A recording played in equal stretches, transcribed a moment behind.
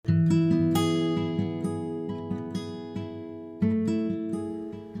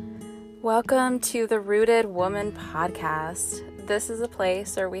Welcome to the Rooted Woman podcast. This is a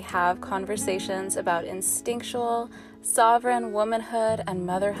place where we have conversations about instinctual, sovereign womanhood and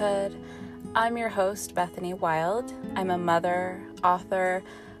motherhood. I'm your host, Bethany Wild. I'm a mother, author,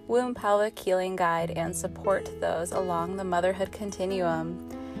 womb pelvic healing guide, and support those along the motherhood continuum.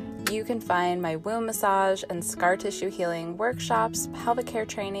 You can find my womb massage and scar tissue healing workshops, pelvic care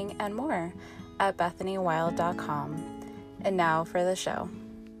training, and more at bethanywild.com. And now for the show.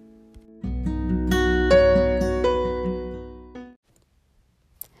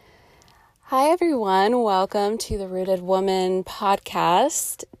 Hi everyone, welcome to the Rooted Woman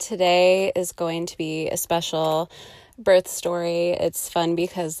podcast. Today is going to be a special birth story. It's fun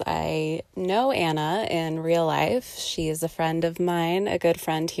because I know Anna in real life. She is a friend of mine, a good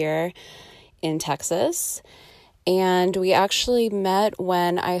friend here in Texas. And we actually met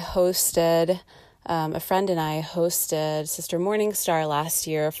when I hosted, a friend and I hosted Sister Morningstar last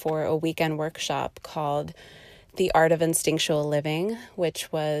year for a weekend workshop called The Art of Instinctual Living,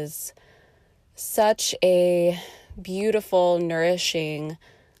 which was such a beautiful, nourishing,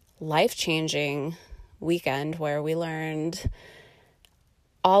 life-changing weekend where we learned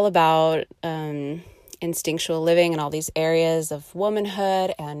all about instinctual living and all these areas of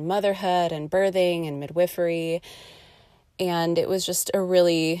womanhood and motherhood and birthing and midwifery. And it was just a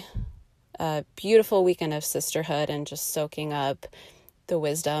really beautiful weekend of sisterhood and just soaking up the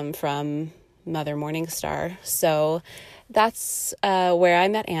wisdom from Mother Morningstar. So that's where I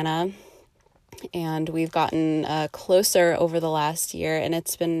met Anna. And we've gotten closer over the last year, and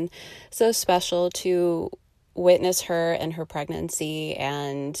it's been so special to witness her and her pregnancy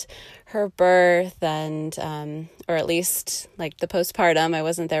and her birth and, or at least like the postpartum. I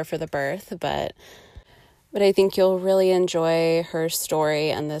wasn't there for the birth, but I think you'll really enjoy her story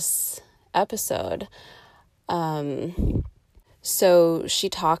and this episode. So she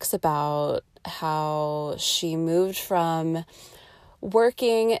talks about how she moved from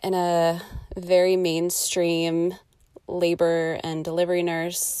working in a very mainstream labor and delivery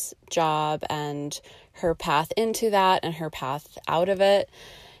nurse job and her path into that and her path out of it.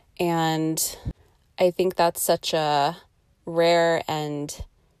 And I think that's such a rare and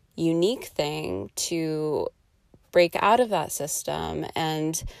unique thing to break out of that system.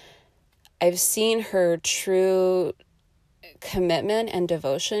 And I've seen her true commitment and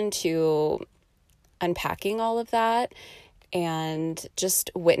devotion to unpacking all of that and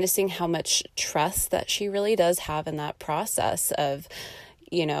just witnessing how much trust that she really does have in that process of,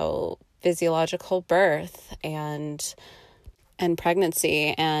 physiological birth and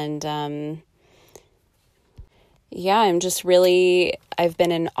pregnancy. And, I'm just really, I've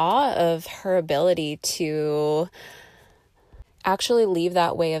been in awe of her ability to actually leave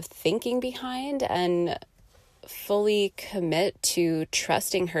that way of thinking behind and fully commit to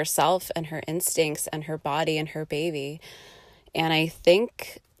trusting herself and her instincts and her body and her baby. And I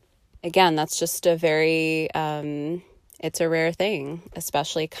think, again, that's just a very, it's a rare thing,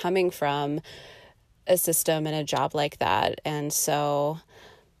 especially coming from a system and a job like that. And so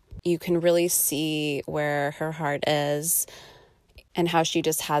you can really see where her heart is and how she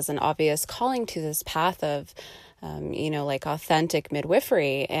just has an obvious calling to this path of, like authentic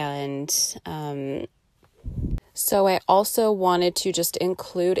midwifery. And so I also wanted to just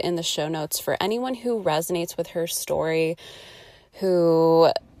include in the show notes for anyone who resonates with her story,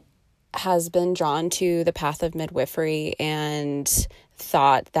 who has been drawn to the path of midwifery and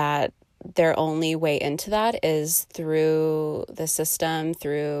thought that their only way into that is through the system,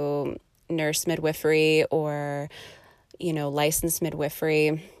 through nurse midwifery or, licensed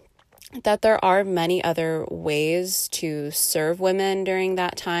midwifery, that there are many other ways to serve women during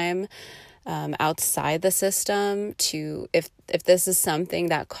that time outside the system. To if this is something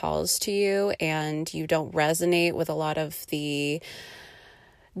that calls to you and you don't resonate with a lot of the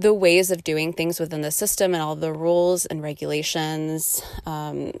ways of doing things within the system and all the rules and regulations.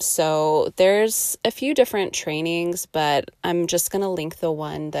 So there's a few different trainings, but I'm just going to link the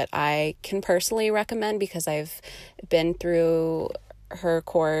one that I can personally recommend because I've been through her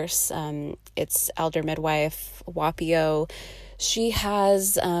course. It's Elder Midwife WAPIO. She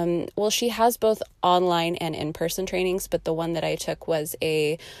has both online and in-person trainings, but the one that I took was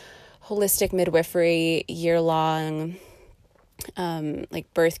a holistic midwifery year-long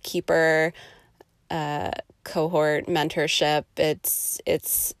birth keeper cohort mentorship.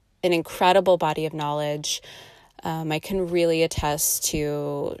 It's an incredible body of knowledge. I can really attest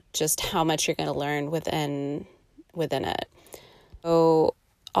to just how much you're going to learn within it. So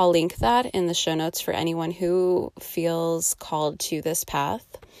I'll link that in the show notes for anyone who feels called to this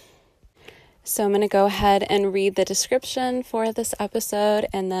path. So I'm going to go ahead and read the description for this episode,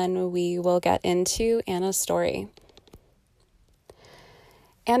 and then we will get into Anna's story.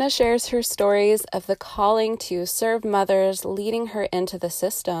 Anna shares her stories of the calling to serve mothers, leading her into the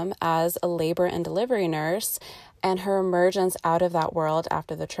system as a labor and delivery nurse, and her emergence out of that world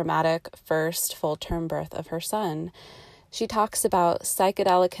after the traumatic first full-term birth of her son. She talks about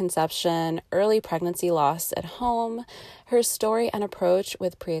psychedelic conception, early pregnancy loss at home, her story and approach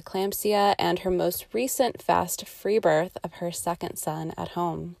with preeclampsia, and her most recent fast free birth of her second son at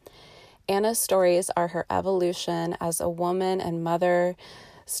home. Anna's stories are her evolution as a woman and mother,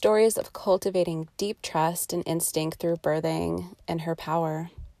 stories of cultivating deep trust and instinct through birthing and her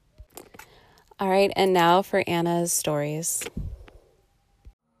power. All right, and now for Anna's stories.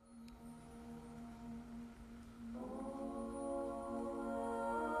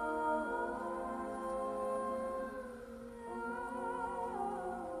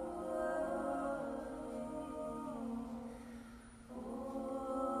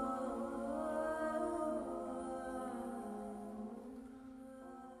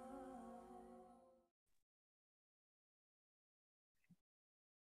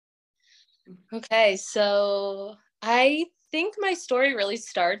 Okay, so I think my story really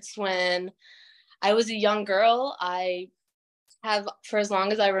starts when I was a young girl. I have, for as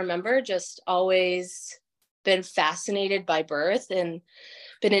long as I remember, just always been fascinated by birth and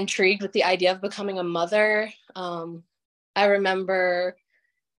been intrigued with the idea of becoming a mother. I remember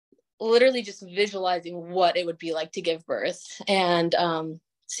literally just visualizing what it would be like to give birth and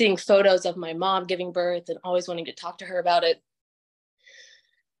seeing photos of my mom giving birth and always wanting to talk to her about it.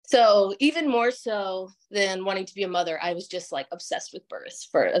 So even more so than wanting to be a mother, I was just like obsessed with birth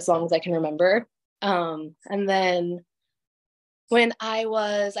for as long as I can remember. And then when I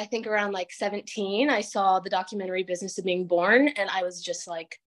was, I think around like 17, I saw the documentary Business of Being Born, and I was just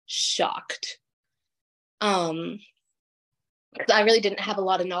like shocked. Because I really didn't have a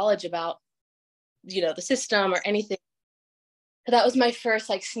lot of knowledge about, the system or anything. But that was my first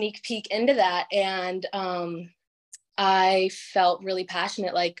like sneak peek into that. And I felt really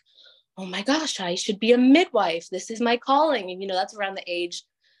passionate, like, oh my gosh, I should be a midwife. This is my calling. And, that's around the age,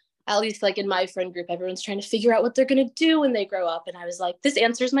 at least like in my friend group, everyone's trying to figure out what they're going to do when they grow up. And I was like, this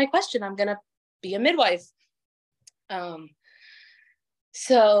answers my question. I'm going to be a midwife.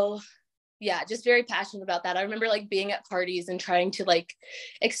 So yeah, just very passionate about that. I remember like being at parties and trying to like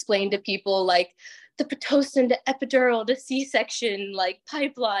explain to people like the Pitocin to epidural to C-section, like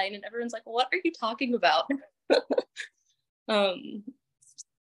pipeline. And everyone's like, what are you talking about?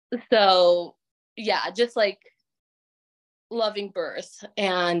 So yeah, just like loving birth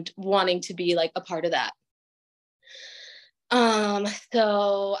and wanting to be like a part of that.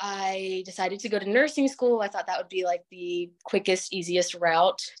 So I decided to go to nursing school. I thought that would be like the quickest, easiest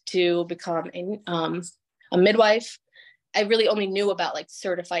route to become a midwife. I really only knew about like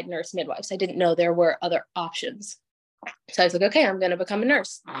certified nurse midwives. I didn't know there were other options. So I was like, okay, I'm going to become a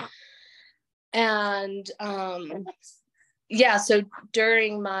nurse. And yeah, so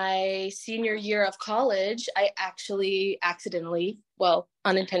during my senior year of college, I actually accidentally, well,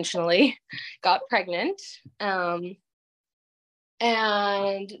 unintentionally got pregnant. And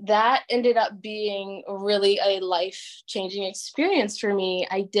that ended up being really a life-changing experience for me.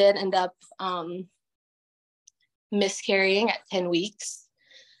 I did end up miscarrying at 10 weeks.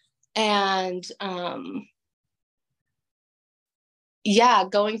 And yeah,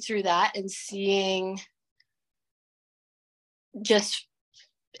 going through that and seeing just,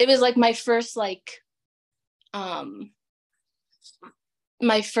 it was like my first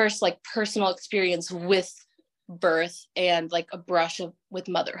personal experience with birth and like a brush with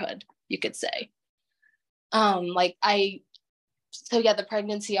motherhood, you could say. The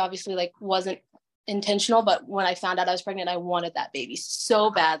pregnancy obviously like wasn't intentional, but when I found out I was pregnant, I wanted that baby so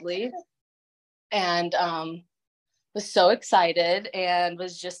badly, and was so excited and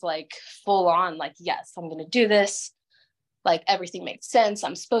was just like full on like, yes, I'm gonna do this. Like everything makes sense.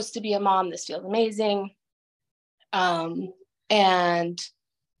 I'm supposed to be a mom. This feels amazing. And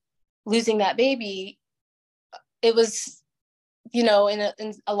losing that baby, it was, in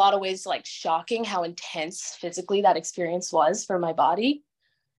a lot of ways, like shocking how intense physically that experience was for my body.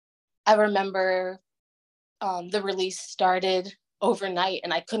 I remember the release started overnight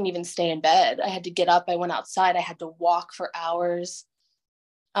and I couldn't even stay in bed. I had to get up. I went outside. I had to walk for hours.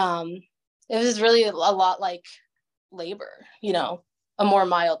 It was really a lot like labor, a more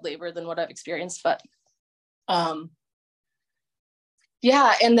mild labor than what I've experienced. But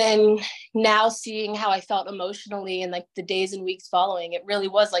yeah, and then now seeing how I felt emotionally and like the days and weeks following, it really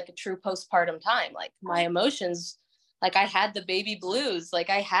was like a true postpartum time. Like my emotions, like I had the baby blues, like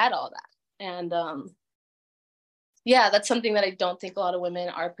I had all that. And yeah, that's something that I don't think a lot of women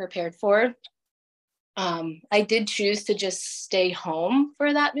are prepared for. I did choose to just stay home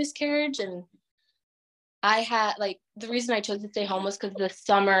for that miscarriage. And I had like, the reason I chose to stay home was because the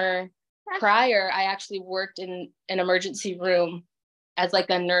summer prior, I actually worked in an emergency room as like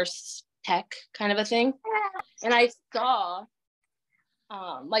a nurse tech kind of a thing. And I saw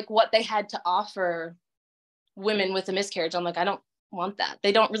like what they had to offer women with a miscarriage. I'm like, I don't want that.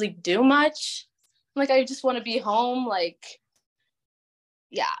 They don't really do much. I'm like, I just want to be home. Like,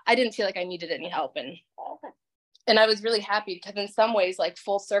 yeah, I didn't feel like I needed any help. And I was really happy because in some ways, like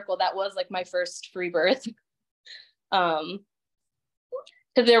full circle, that was like my first free birth. Because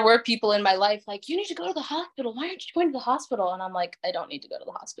there were people in my life like, you need to go to the hospital. Why aren't you going to the hospital? And I'm like, I don't need to go to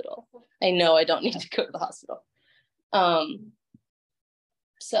the hospital. I know I don't need to go to the hospital.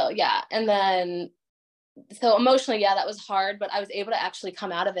 So yeah. And then, so emotionally, yeah, that was hard, but I was able to actually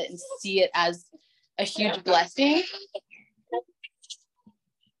come out of it and see it as a huge blessing.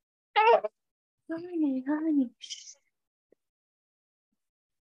 Honey.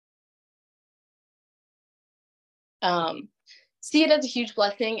 See it as a huge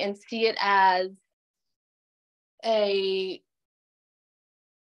blessing and see it as it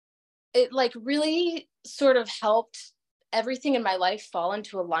like really sort of helped everything in my life fall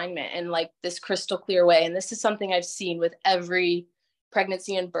into alignment in like this crystal clear way. And this is something I've seen with every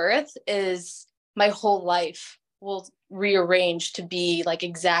pregnancy and birth is my whole life will rearrange to be like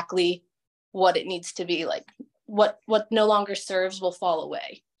exactly what it needs to be. Like what no longer serves will fall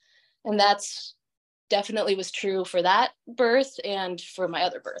away. And that's definitely was true for that birth and for my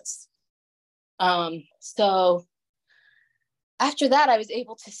other births. So after that, I was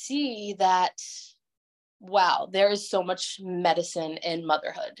able to see that, wow, there is so much medicine in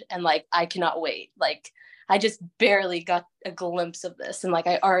motherhood. And like, I cannot wait. Like, I just barely got a glimpse of this. And like,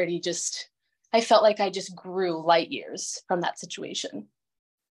 I felt like I just grew light years from that situation.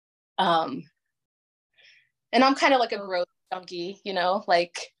 And I'm kind of like a growth junkie, you know,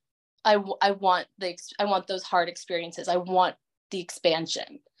 like I want those hard experiences. I want the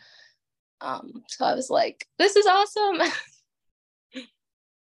expansion. So I was like, this is awesome.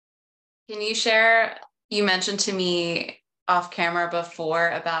 Can you share, you mentioned to me off camera before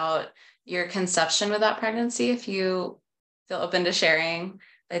about your conception with that pregnancy, if you feel open to sharing.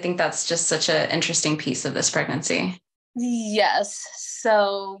 I think that's just such an interesting piece of this pregnancy. Yes.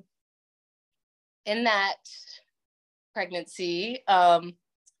 So in that pregnancy,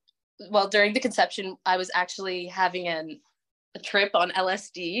 well, during the conception, I was actually having a trip on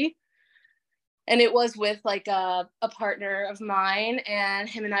LSD. And it was with like a partner of mine, and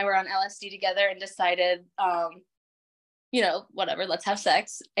him and I were on LSD together and decided, you know, whatever, let's have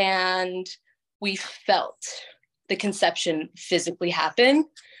sex. And we felt the conception physically happen.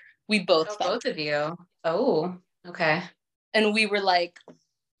 We both felt both of you. Oh, okay. And we were like,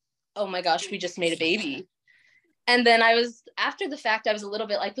 oh my gosh, we just made a baby. And then after the fact, I was a little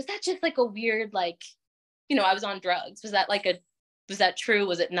bit like, was that just like a weird, like, you know, I was on drugs. Was that true?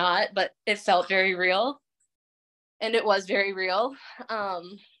 Was it not? But it felt very real. And it was very real.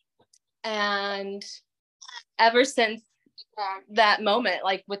 And ever since that moment,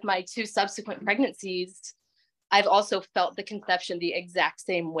 like with my 2 subsequent pregnancies, I've also felt the conception the exact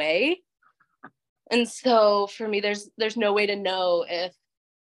same way. And so for me, there's no way to know if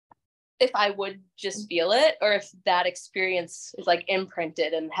I would just feel it or if that experience is like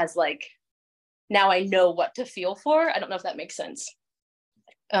imprinted and has like, now I know what to feel for. I don't know if that makes sense.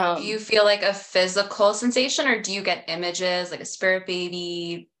 Do you feel like a physical sensation or do you get images like a spirit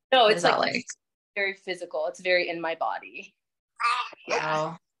baby? No, it's like very physical. It's very in my body.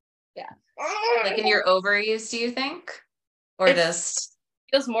 Wow. Yeah. Like in your ovaries, do you think? Or just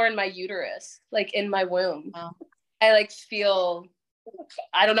feels more in my uterus, like in my womb. Wow. I like feel,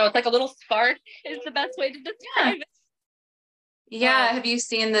 I don't know, it's like a little spark is the best way to describe it. Yeah. Have you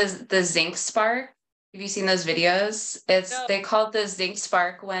seen the zinc spark? Have you seen those videos? They call it the zinc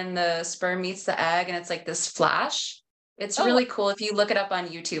spark when the sperm meets the egg and it's like this flash. It's really cool. If you look it up on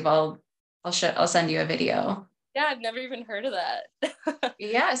YouTube, I'll send you a video. Yeah, I've never even heard of that.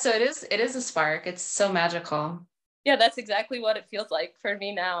 Yeah, so it is a spark. It's so magical. Yeah, that's exactly what it feels like for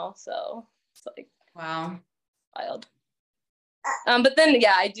me now. So it's like, wow, wild. But then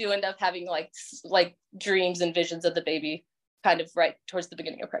yeah, I do end up having like dreams and visions of the baby kind of right towards the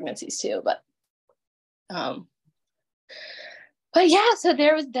beginning of pregnancies too. But yeah, so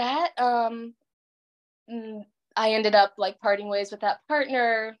there was that. I ended up like parting ways with that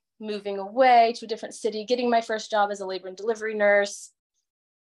partner, moving away to a different city, getting my first job as a labor and delivery nurse.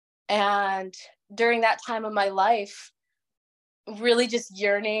 And during that time of my life, really just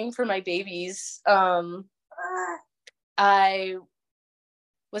yearning for my babies. I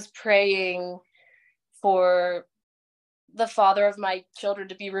was praying for the father of my children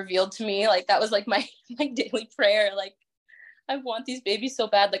to be revealed to me. Like, that was like my daily prayer. Like, I want these babies so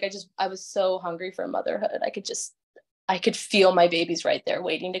bad. Like, I was so hungry for motherhood. I could feel my babies right there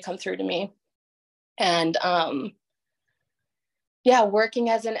waiting to come through to me. And yeah,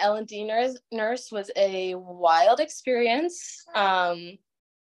 working as an L&D nurse was a wild experience. I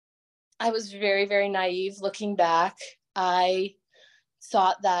was very, very naive looking back. I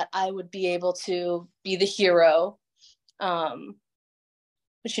thought that I would be able to be the hero. But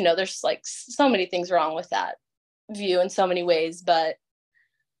there's like so many things wrong with that view in so many ways. But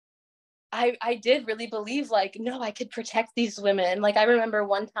I did really believe, like, no, I could protect these women. Like, I remember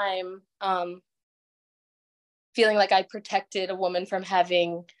one time feeling like I protected a woman from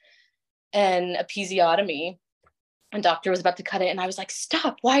having an episiotomy. And doctor was about to cut it, and I was like,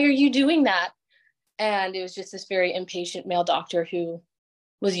 stop, why are you doing that? And it was just this very impatient male doctor who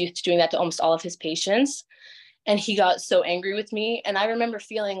was used to doing that to almost all of his patients. And he got so angry with me. And I remember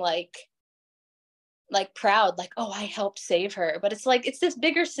feeling like proud, like, oh, I helped save her. But it's like, it's this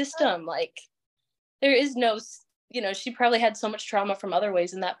bigger system. Like, there is no, she probably had so much trauma from other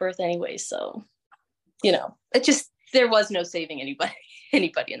ways in that birth anyway. So, it just, there was no saving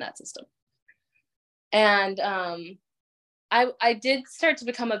anybody in that system. And I did start to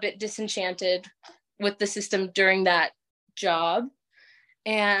become a bit disenchanted with the system during that job,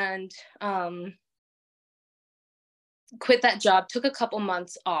 and quit that job, took a couple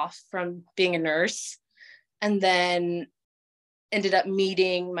months off from being a nurse, and then ended up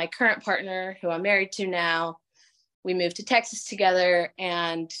meeting my current partner, who I'm married to now. We moved to Texas together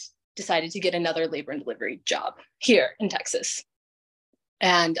and decided to get another labor and delivery job here in Texas.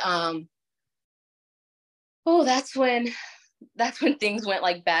 And that's when things went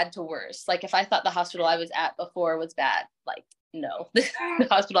like bad to worse. Like, if I thought the hospital I was at before was bad, like, no, the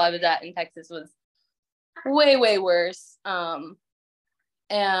hospital I was at in Texas was way, way worse.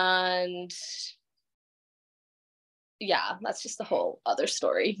 And yeah, that's just a whole other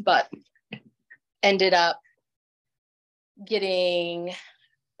story. But ended up getting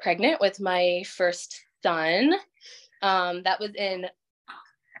pregnant with my first son. That was in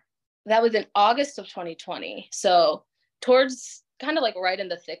August of 2020. So towards kind of like right in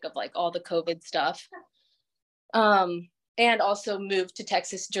the thick of like all the COVID stuff. And also moved to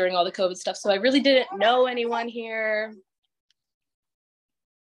Texas during all the COVID stuff. So I really didn't know anyone here.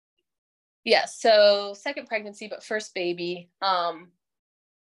 Yes. So second pregnancy, but first baby.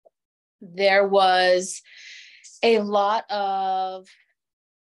 There was just a lot of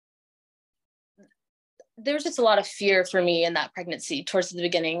fear for me in that pregnancy towards the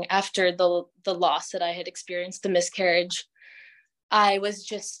beginning. After the loss that I had experienced, the miscarriage, I was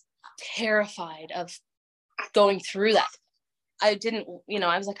just terrified of going through that. I didn't,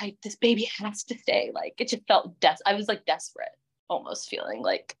 I was like, this baby has to stay. Like, it just felt I was like desperate, almost feeling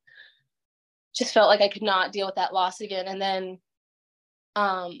like, just felt like I could not deal with that loss again. And then,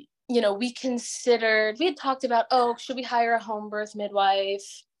 we had talked about, oh, should we hire a home birth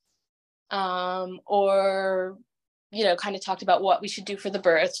midwife? Or, kind of talked about what we should do for the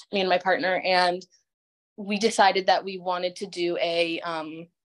birth, me and my partner. And we decided that we wanted to do a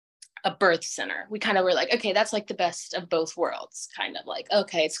birth center. We kind of were like, okay, that's like the best of both worlds, kind of like,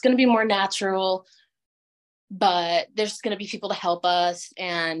 okay, it's going to be more natural, but there's going to be people to help us,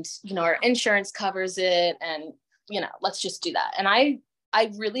 and our insurance covers it, and let's just do that. And I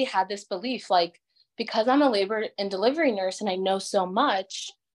really had this belief, like, because I'm a labor and delivery nurse and I know so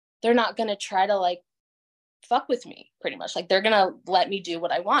much, they're not going to try to like fuck with me, pretty much. Like, they're going to let me do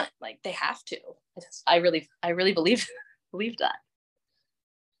what I want. Like, they have to. I really believed that.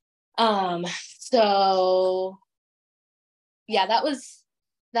 So yeah, that was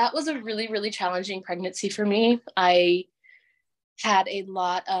a really, really challenging pregnancy for me. I had a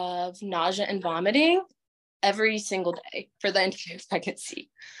lot of nausea and vomiting every single day for the entire pregnancy.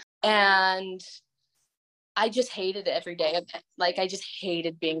 And I just hated it every day of it. Like, I just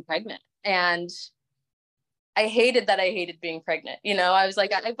hated being pregnant. And I hated that I hated being pregnant. I was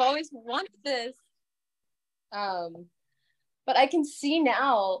like, I've always wanted this. But I can see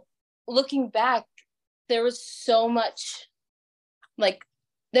now, looking back, there was so much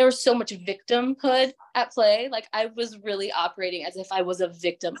victimhood at play. Like, I was really operating as if I was a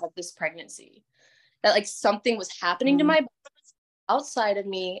victim of this pregnancy, that like something was happening to my body outside of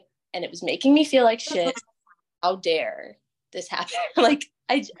me, and it was making me feel like shit. How dare this happen? Like,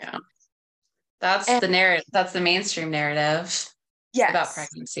 That's the narrative. That's the mainstream narrative. about Yes.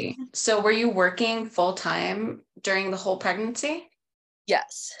 pregnancy. So were you working full time during the whole pregnancy?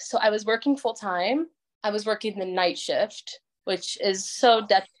 Yes. So I was working full time. I was working the night shift, which is so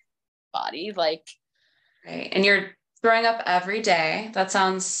detrimental to the body. Like Right. And you're throwing up every day. That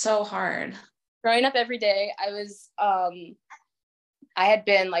sounds so hard. growing up every day, I had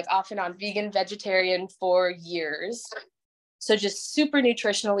been like off and on vegan, vegetarian for years. So just super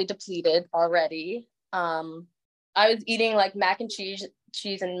nutritionally depleted already. I was eating like mac and cheese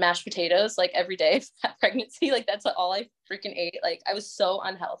and mashed potatoes like every day of that pregnancy. Like that's all I freaking ate. Like I was so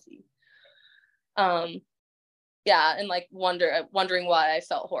unhealthy. Yeah, and like wondering why I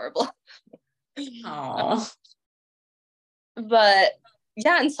felt horrible. Oh. But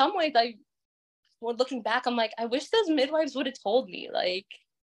yeah, in some ways, looking back, I'm like, I wish those midwives would have told me. Like,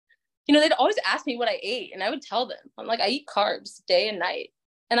 they'd always ask me what I ate, and I would tell them. I'm like, I eat carbs day and night.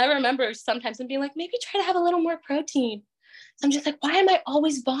 And I remember sometimes them being like, maybe try to have a little more protein. So I'm just like, why am I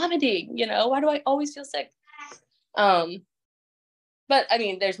always vomiting? Why do I always feel sick? But I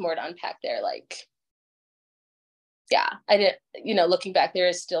mean, there's more to unpack there. Like, yeah, I didn't, looking back, there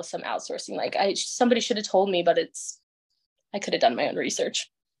is still some outsourcing. Like somebody should have told me, but I could have done my own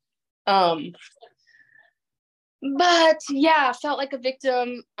research. But yeah, felt like a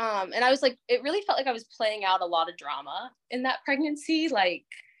victim. And I was like, it really felt like I was playing out a lot of drama in that pregnancy, like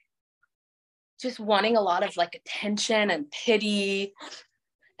just wanting a lot of like attention and pity.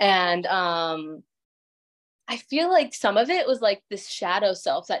 And I feel like some of it was like this shadow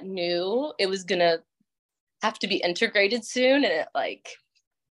self that knew it was gonna have to be integrated soon, and it like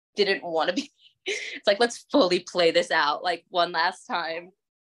didn't want to be. It's like, let's fully play this out like one last time.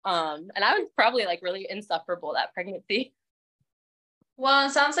 And I was probably like really insufferable that pregnancy. Well,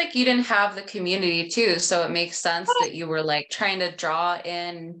 it sounds like you didn't have the community too, so it makes sense that you were like trying to draw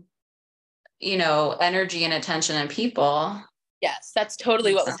in, energy and attention and people. Yes, that's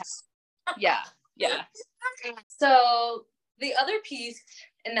totally what was happening. Yeah. So the other piece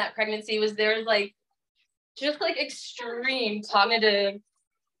in that pregnancy was there was like just like extreme cognitive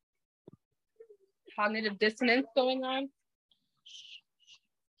dissonance going on.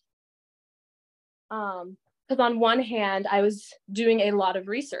 Because on one hand, I was doing a lot of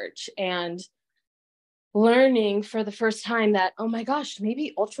research and learning for the first time that, oh my gosh,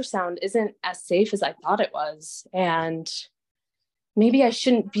 maybe ultrasound isn't as safe as I thought it was. And maybe I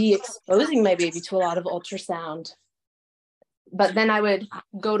shouldn't be exposing my baby to a lot of ultrasound. But then I would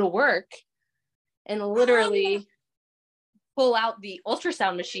go to work and literally pull out the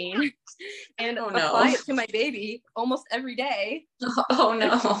ultrasound machine and apply it to my baby almost every day. Oh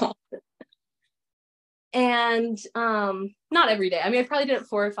no. And not every day. I mean, I probably did it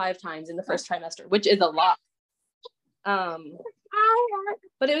 4 or 5 times in the first trimester, which is a lot.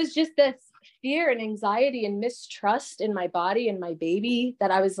 But it was just this fear and anxiety and mistrust in my body and my baby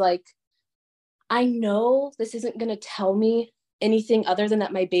that I was like, I know this isn't going to tell me anything other than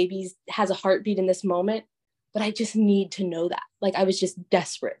that my baby has a heartbeat in this moment, but I just need to know that. Like I was just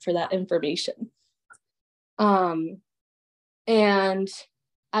desperate for that information. And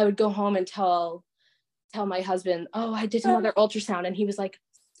I would go home and tell my husband, oh, I did another ultrasound. And he was like,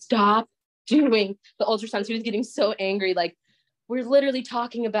 stop doing the ultrasounds. He was getting so angry. Like, we're literally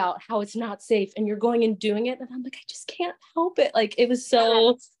talking about how it's not safe and you're going and doing it. And I'm like, I just can't help it. Like, it was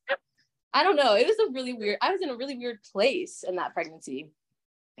so, I don't know. It was I was in a really weird place in that pregnancy.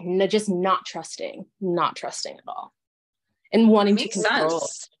 Just not trusting at all. And wanting to control.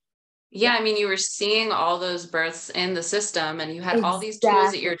 Yeah, I mean, you were seeing all those births in the system and you had all these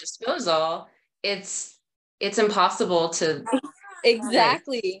tools at your disposal. It's impossible to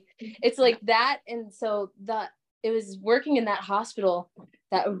exactly. It's like that. And so it was working in that hospital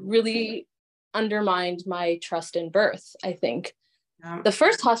that really undermined my trust in birth, I think. Yeah. The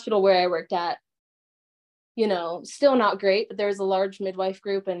first hospital where I worked at, still not great, but there was a large midwife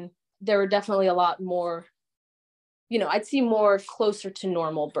group and there were definitely a lot more, I'd see more closer to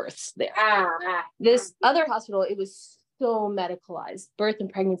normal births there. This other hospital, it was so medicalized. Birth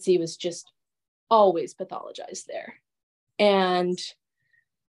and pregnancy was just always pathologized there. And,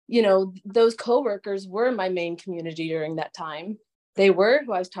 those coworkers were my main community during that time. They were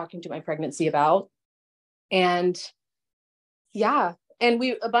who I was talking to my pregnancy about. And yeah, and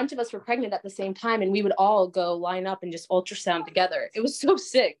a bunch of us were pregnant at the same time, and we would all go line up and just ultrasound together. It was so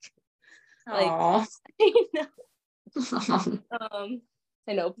sick. Like, I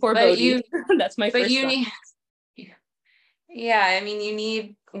know, poor Bodhi. That's my first son. Yeah, I mean, you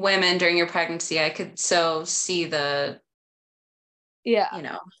need women during your pregnancy. I could so see the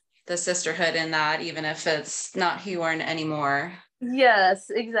sisterhood in that, even if it's not who you are anymore. Yes,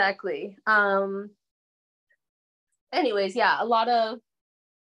 exactly. anyways, yeah,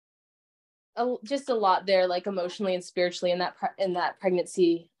 just a lot there, like emotionally and spiritually in that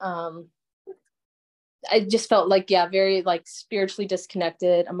pregnancy. I just felt like, yeah, very like spiritually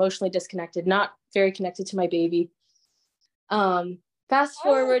disconnected, emotionally disconnected, not very connected to my baby. Fast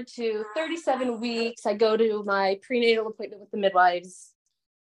forward to 37 weeks, I go to my prenatal appointment with the midwives,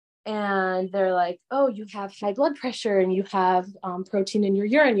 and they're like, oh, you have high blood pressure and you have protein in your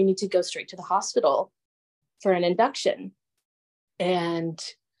urine. You need to go straight to the hospital for an induction. And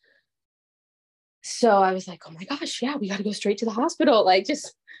so I was like, oh my gosh, yeah, we got to go straight to the hospital. Like,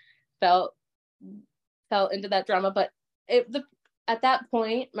 just felt into that drama. But at that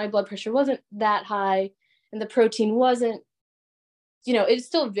point, my blood pressure wasn't that high, and the protein wasn't, it's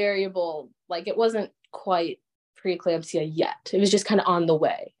still variable. Like, it wasn't quite preeclampsia yet. It was just kind of on the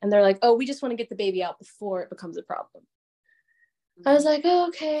way. And they're like, oh, we just want to get the baby out before it becomes a problem. I was like, oh,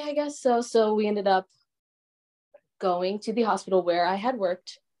 okay, I guess so. So we ended up going to the hospital where I had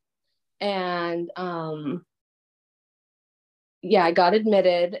worked. And yeah, I got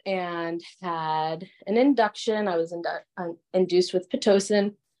admitted and had an induction. I was induced with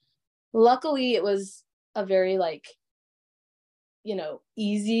Pitocin. Luckily, it was a very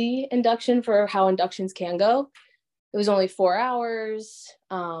easy induction for how inductions can go. It was only 4 hours.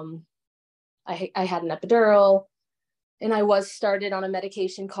 I had an epidural, and I was started on a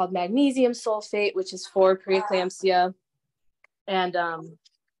medication called magnesium sulfate, which is for preeclampsia. And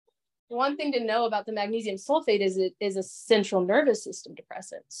one thing to know about the magnesium sulfate is it is a central nervous system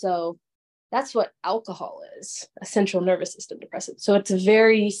depressant. So that's what alcohol is, a central nervous system depressant. So it's a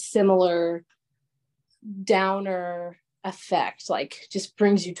very similar downer effect, like just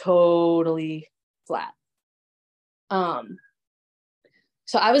brings you totally flat.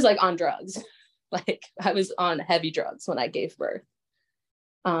 So I was like on drugs, like I was on heavy drugs when I gave birth.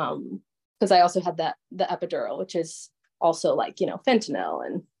 Because I also had the epidural, which is also like, fentanyl.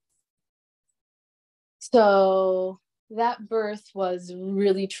 And so that birth was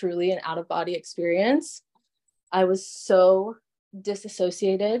really, truly an out-of-body experience. I was so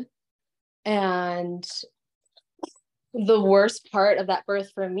disassociated. And the worst part of that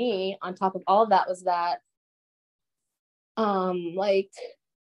birth for me, on top of all of that, was that like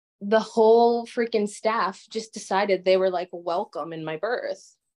the whole freaking staff just decided they were like welcome in my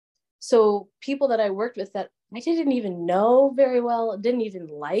birth. So people that I worked with that I didn't even know very well, didn't even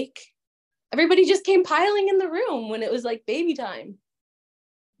like, everybody just came piling in the room when it was like baby time.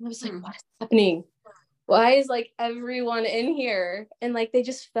 And I was like, what is happening? Why is like everyone in here? And like they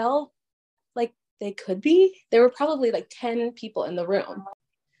just felt like they could be. There were probably like 10 people in the room.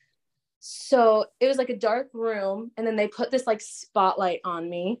 So it was like a dark room, and then they put this like spotlight on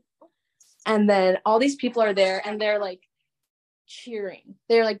me, and then all these people are there, and they're like cheering.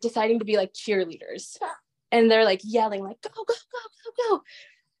 They're like deciding to be like cheerleaders, and they're like yelling like, go, go, go, go, go.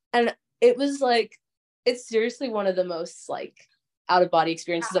 And it was like, it's seriously one of the most like out of body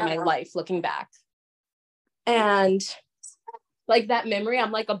experiences of my life looking back. And like that memory,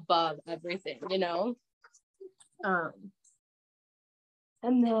 I'm like above everything,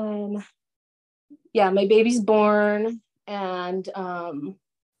 and then yeah, my baby's born, and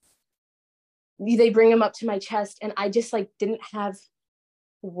they bring him up to my chest, and I just like didn't have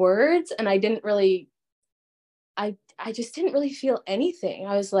words, and I just didn't really feel anything.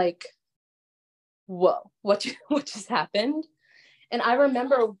 I was like, whoa, what just happened? And I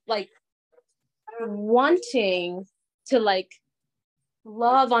remember like wanting to like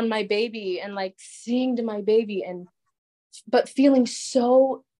love on my baby and like sing to my baby, but feeling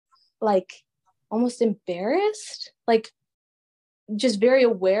so like almost embarrassed, like just very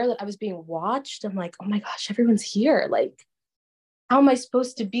aware that I was being watched. I'm like, oh my gosh, everyone's here. Like, how am I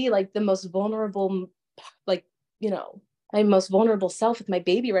supposed to be like the most vulnerable, like, my most vulnerable self with my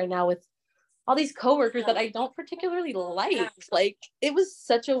baby right now with all these coworkers that I don't particularly like? Like, it was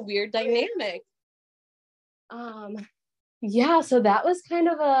such a weird dynamic. Yeah, so that was kind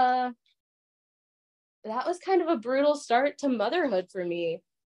of a brutal start to motherhood for me.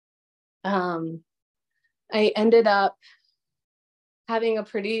 I ended up having a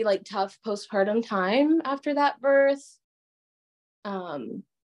pretty like tough postpartum time after that birth.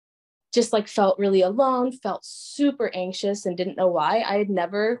 Just like felt really alone, felt super anxious, and didn't know why. I had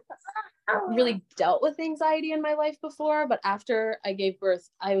never really dealt with anxiety in my life before, but after I gave birth,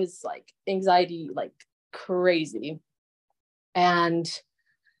 I was like anxiety like crazy. And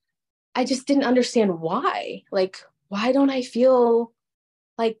I just didn't understand why. Like, why don't I feel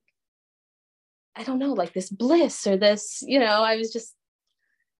like, I don't know, like this bliss or this, I was just,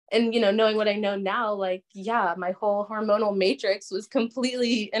 and, knowing what I know now, like, yeah, my whole hormonal matrix was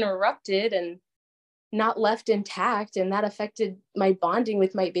completely interrupted. And not left intact, and that affected my bonding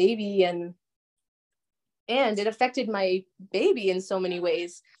with my baby, and it affected my baby in so many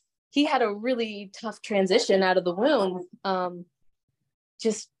ways. He had a really tough transition out of the womb.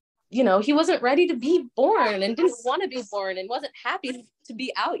 Just, he wasn't ready to be born and didn't want to be born and wasn't happy to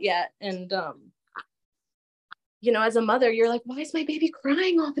be out yet. And, as a mother, you're like, why is my baby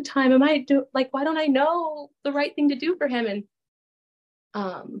crying all the time? Why don't I know the right thing to do for him? And,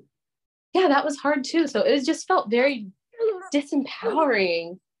 yeah, that was hard too. So it just felt very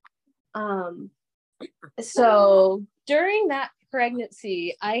disempowering. So during that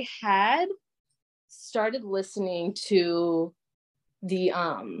pregnancy, I had started listening to the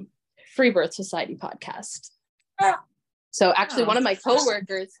Free Birth Society podcast. So actually one of my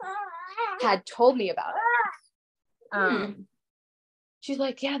coworkers had told me about it. She's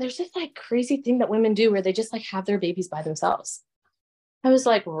like, yeah, there's this like crazy thing that women do where they just like have their babies by themselves. I was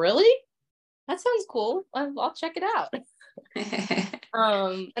like, really? That sounds cool. I'll check it out.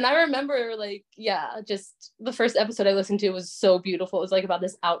 And I remember like, yeah, just the first episode I listened to was so beautiful. It was like about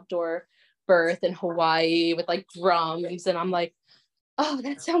this outdoor birth in Hawaii with like drums. And I'm like, oh,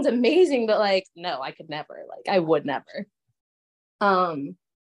 that sounds amazing. But like, no, I could never, like, I would never. And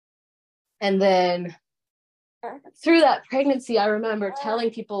then through that pregnancy, I remember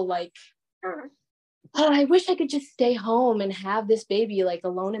telling people like, oh, I wish I could just stay home and have this baby like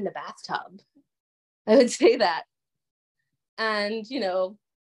alone in the bathtub. I would say that. And,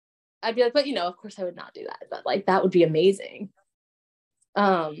 I'd be like, but, of course I would not do that. But like, that would be amazing.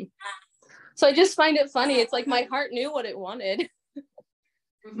 So I just find it funny. It's like my heart knew what it wanted.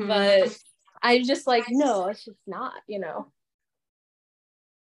 Mm-hmm. But I just like, no, it's just not, Yeah.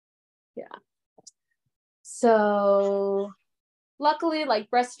 So luckily,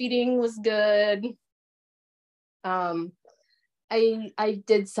 like breastfeeding was good. I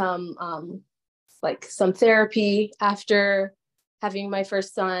did some some therapy after having my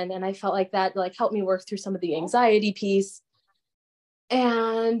first son, and I felt like that like helped me work through some of the anxiety piece.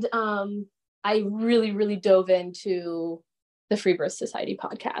 And I really, really dove into the Free Birth Society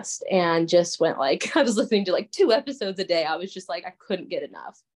podcast and just went like, I was listening to like 2 episodes a day. I was just like, I couldn't get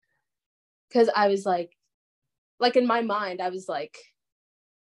enough. Because I was like in my mind, I was like,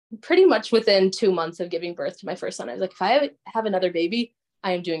 pretty much within 2 months of giving birth to my first son, I was like, if I have another baby,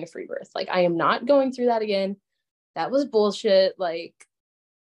 I am doing a free birth. Like, I am not going through that again. That was bullshit. Like,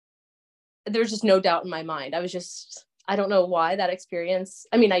 there's just no doubt in my mind. I don't know why that experience,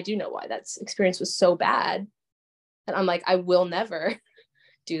 I mean, I do know why that experience was so bad. And I'm like, I will never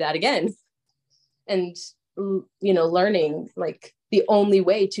do that again. And, learning like the only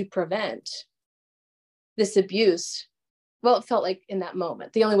way to prevent this abuse, well, it felt like in that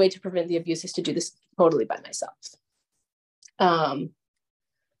moment, the only way to prevent the abuse is to do this totally by myself.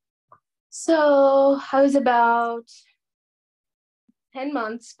 So I was about 10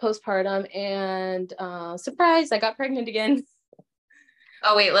 months postpartum, and surprise, I got pregnant again.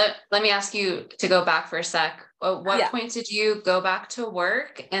 Oh, wait, let me ask you to go back for a sec. What point did you go back to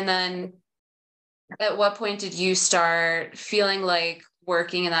work? And then at what point did you start feeling like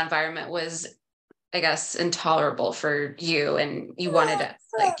working in that environment was, I guess, intolerable for you and you wanted it,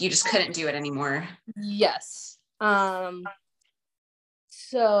 like you just couldn't do it anymore? Yes.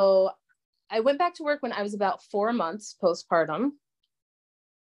 So I went back to work when I was about 4 months postpartum.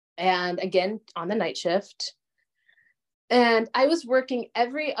 And again, on the night shift. And I was working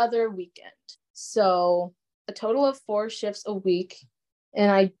every other weekend. So a total of 4 shifts a week. And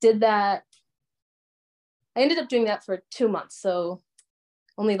I did that. I ended up doing that for 2 months. So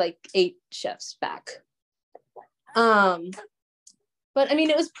only like 8 shifts back. But I mean,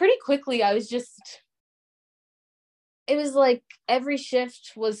 it was pretty quickly. It was like every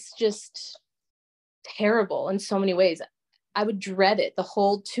shift was just terrible in so many ways. I would dread it the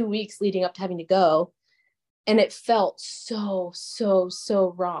whole 2 weeks leading up to having to go. And it felt so, so,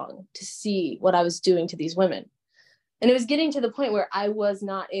 so wrong to see what I was doing to these women. And it was getting to the point where I was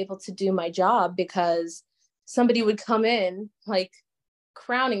not able to do my job because somebody would come in like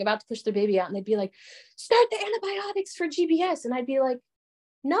crowning, about to push their baby out. And they'd be like, start the antibiotics for GBS. And I'd be like,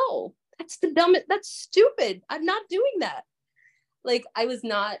 no, that's the dumbest, that's stupid. I'm not doing that. Like, I was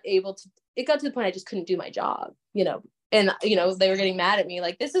not able to, it got to the point I just couldn't do my job, and, they were getting mad at me,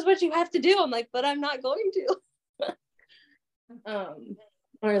 like, this is what you have to do. I'm like, but I'm not going to.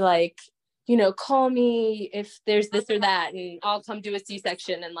 Or like, call me if there's this or that, and I'll come do a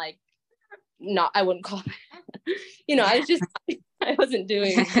C-section, and like, I wouldn't call. I wasn't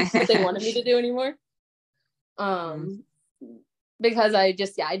doing what they wanted me to do anymore. Because I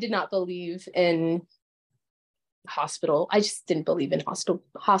did not believe in hospital. I just didn't believe in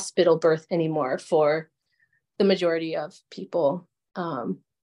hospital birth anymore for the majority of people. I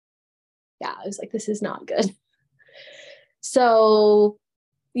was like, this is not good. So,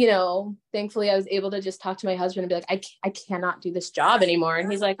 thankfully I was able to just talk to my husband and be like, I cannot do this job anymore.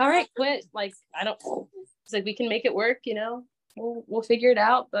 And he's like, all right, quit. Like, I don't, he's like, we can make it work, we'll figure it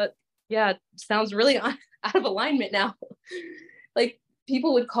out. But yeah, it sounds really out of alignment now. Like,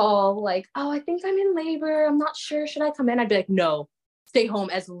 people would call like, oh, I think I'm in labor. I'm not sure. Should I come in? I'd be like, no, stay home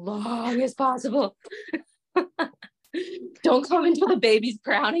as long as possible. Don't come until the baby's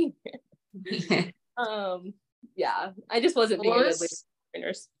crowning. I just wasn't being a good labor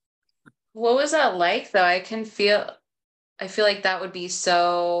nurse. What was that like though? I feel like that would be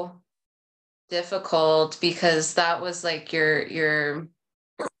so difficult, because that was like your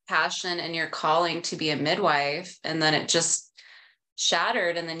passion and your calling to be a midwife, and then it just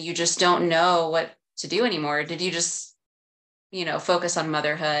shattered, and then you just don't know what to do anymore. Did you just, focus on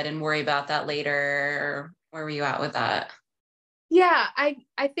motherhood and worry about that later, or where were you at with that? Yeah, I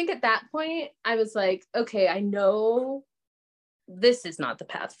think at that point I was like, okay, I know this is not the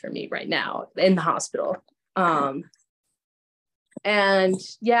path for me right now in the hospital. And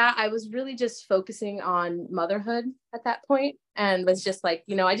yeah, I was really just focusing on motherhood at that point, and was just like,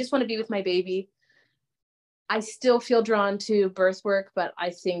 I just want to be with my baby. I still feel drawn to birth work, but I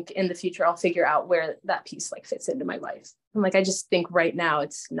think in the future I'll figure out where that piece like fits into my life. And like, I just think right now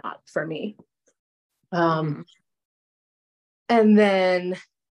it's not for me. And then,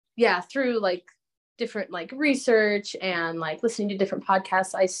 through like different like research and like listening to different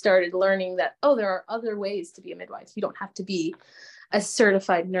podcasts, I started learning that, there are other ways to be a midwife. You don't have to be a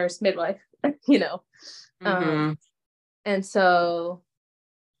certified nurse midwife, And so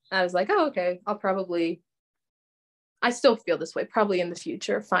I was like, oh, okay, I still feel this way, probably in the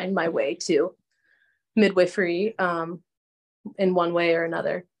future, find my way to midwifery in one way or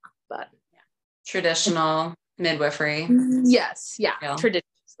another. But traditional midwifery. Yes. Yeah. Traditional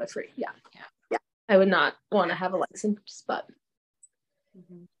midwifery. Yeah. I would not want to have a license, but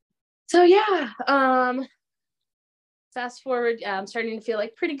so fast forward, I'm starting to feel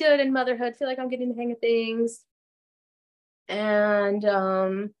like pretty good in motherhood, feel like I'm getting the hang of things. And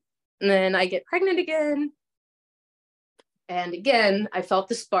then I get pregnant again. And again, I felt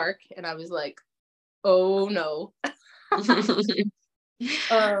the spark, and I was like, oh no.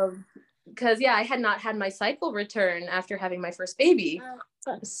 Because I had not had my cycle return after having my first baby.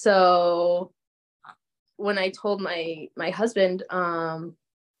 So when I told my husband,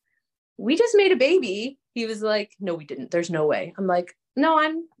 we just made a baby, he was like, no, we didn't. There's no way. I'm like, no,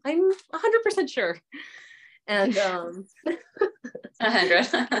 I'm 100% sure. And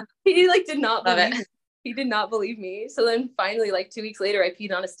 100. He like did not believe me. He did not believe me. So then finally, like 2 weeks later, I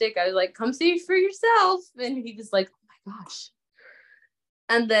peed on a stick. I was like, come see for yourself. And he was like, oh my gosh.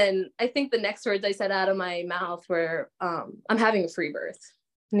 And then I think the next words I said out of my mouth were, I'm having a free birth.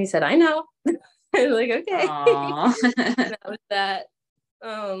 And he said, I know. I was like, okay. And that was that.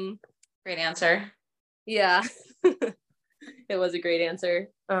 Great answer. Yeah. It was a great answer.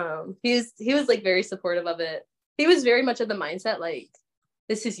 He was like very supportive of it. He was very much of the mindset, like,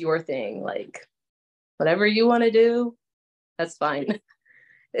 this is your thing. Like, whatever you want to do, that's fine.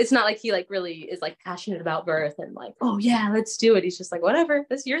 It's not like he like really is like passionate about birth and like, oh yeah, let's do it. He's just like, whatever,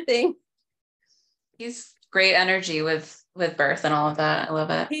 that's your thing. He's great energy with birth and all of that. I love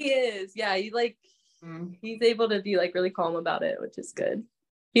it. He is. Yeah. He's able to be like really calm about it, which is good.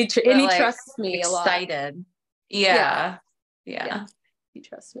 He trusts me a lot. Excited. Yeah. He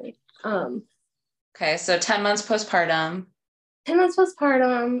trusts me. Okay. So 10 months postpartum. 10 months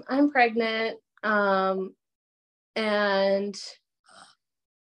postpartum, I'm pregnant. And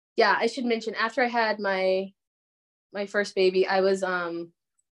I should mention, after I had my first baby, I was, I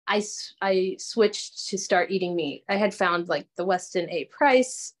switched to start eating meat. I had found like the Weston A.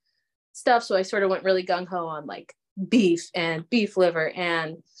 Price stuff. So I sort of went really gung ho on like beef and beef liver,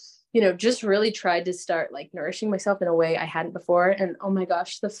 and, just really tried to start like nourishing myself in a way I hadn't before. And oh my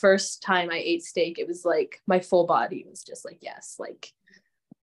gosh, the first time I ate steak, it was like my full body was just like, yes, like,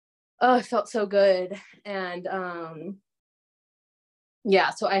 oh, it felt so good. And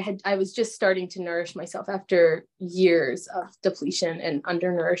so I was just starting to nourish myself after years of depletion and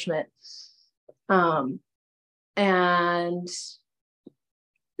undernourishment. And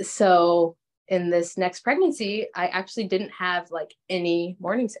so in this next pregnancy, I actually didn't have like any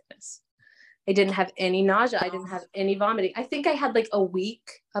morning sickness. I didn't have any nausea. I didn't have any vomiting. I think I had like a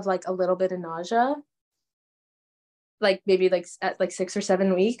week of like a little bit of nausea, like maybe like at like 6 or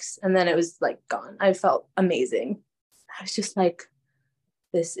 7 weeks. And then it was like gone. I felt amazing. I was just like,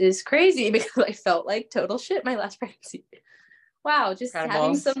 this is crazy, because I felt like total shit my last pregnancy. Wow, just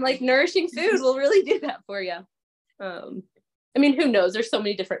having some like nourishing food will really do that for you. I mean, who knows? There's so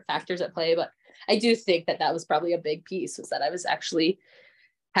many different factors at play, but I do think that that was probably a big piece, was that I was actually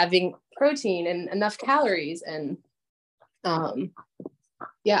having protein and enough calories. And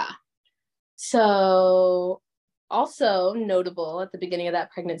yeah. So also notable at the beginning of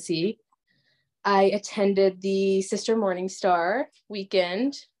that pregnancy, I attended the Sister Morningstar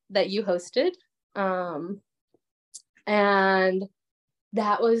weekend that you hosted. And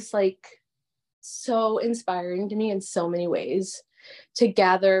that was like so inspiring to me in so many ways, to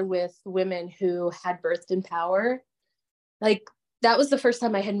gather with women who had birthed in power. Like, that was the first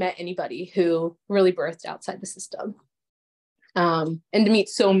time I had met anybody who really birthed outside the system. And to meet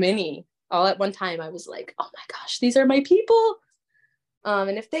so many all at one time, I was like, oh my gosh, these are my people.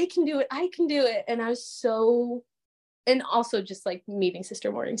 And if they can do it, I can do it. And I was so, and also just like meeting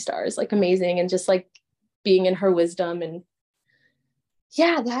Sister Morningstar is like amazing, and just like being in her wisdom. And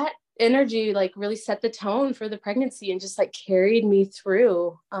yeah, that energy like really set the tone for the pregnancy and just like carried me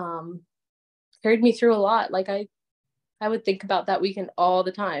through a lot. Like I would think about that weekend all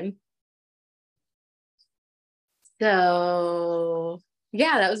the time. So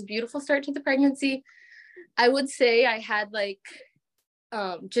yeah, that was a beautiful start to the pregnancy. I would say I had like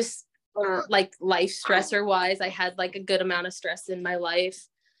just like life stressor wise, I had like a good amount of stress in my life.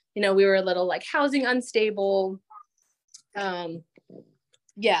 You know, we were a little like housing unstable.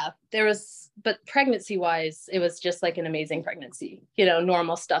 Yeah, there was, but pregnancy wise, it was just like an amazing pregnancy, you know,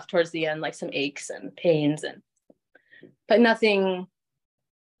 normal stuff towards the end, like some aches and pains, but nothing.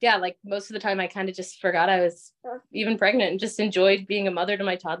 Yeah, like most of the time I kind of just forgot I was even pregnant and just enjoyed being a mother to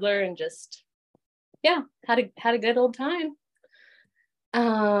my toddler, and just, yeah, had a good old time.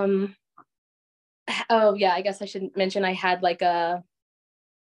 Oh yeah, I guess I should mention I had like a,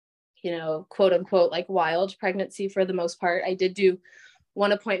 you know, quote unquote, like wild pregnancy for the most part. I did do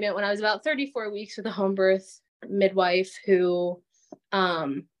one appointment when I was about 34 weeks with a home birth midwife who,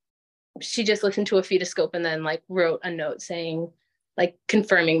 she just looked into a fetoscope and then like wrote a note saying, like,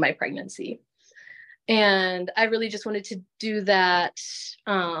 confirming my pregnancy. And I really just wanted to do that,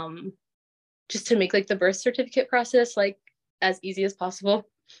 just to make like the birth certificate process like as easy as possible.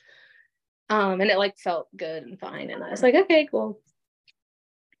 And it like felt good and fine. And I was like, okay, cool.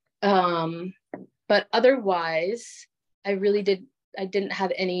 But otherwise, I didn't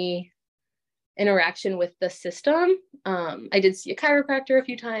have any interaction with the system. I did see a chiropractor a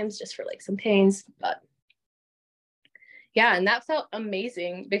few times just for like some pains, but yeah, and that felt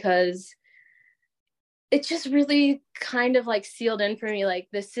amazing because it just really kind of like sealed in for me, like,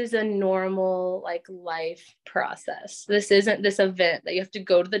 this is a normal like life process. This isn't this event that you have to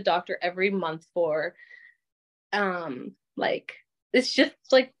go to the doctor every month for. Like, it's just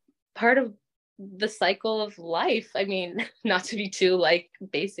like part of the cycle of life. I mean, not to be too like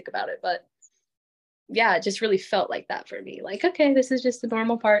basic about it, but yeah, it just really felt like that for me. Like, okay, this is just a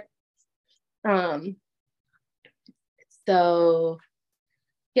normal part. So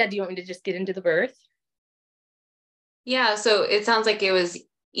yeah, do you want me to just get into the birth? Yeah, so it sounds like it was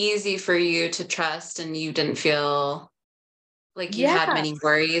easy for you to trust, and you didn't feel like you had Yeah. many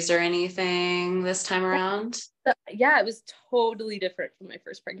worries or anything this time around. Yeah, it was totally different from my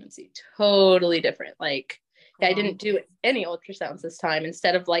first pregnancy. Totally different. Like, I didn't do any ultrasounds this time,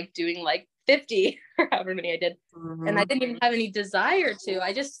 instead of like doing like 50 or however many I did. Mm-hmm. And I didn't even have any desire to.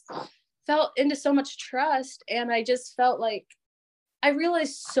 I just felt into so much trust. And I just felt like I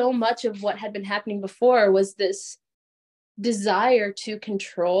realized so much of what had been happening before was this desire to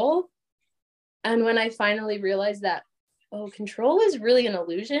control. And when I finally realized that, oh, control is really an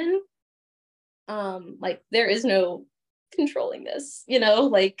illusion. Like, there is no controlling this, you know,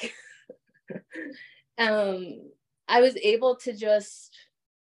 like, I was able to just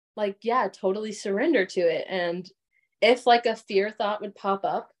like, yeah, totally surrender to it. And if like a fear thought would pop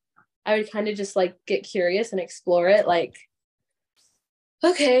up, I would kind of just like get curious and explore it. Like,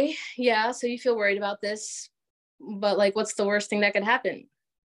 okay, yeah, so you feel worried about this, but like, what's the worst thing that could happen?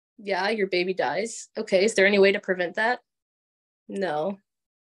 Yeah, your baby dies. Okay, is there any way to prevent that? No.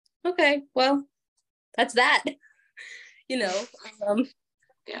 Okay, well, that's that. You know,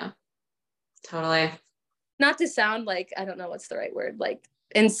 Yeah, totally. not to sound like, I don't know what's the right word, like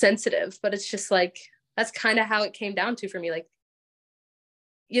insensitive, but it's just like, that's kind of how it came down to for me. Like,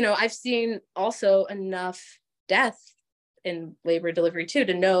 you know, I've seen also enough death in labor delivery too,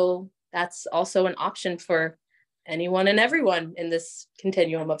 to know that's also an option for anyone and everyone in this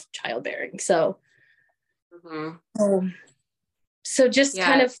continuum of childbearing. So, so just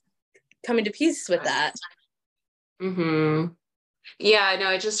kind of coming to peace with that. Yeah, I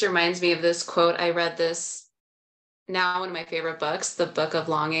know. It just reminds me of this quote. I read this, now one of my favorite books, The Book of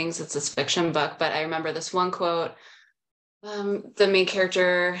Longings. It's this fiction book, but I remember this one quote The main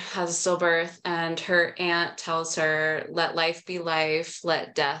character has a stillbirth, and her aunt tells her, let life be life,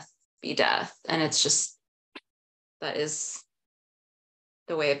 let death be death. And it's just, that is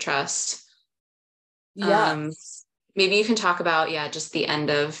the way of trust. Yeah. Maybe you can talk about, just the end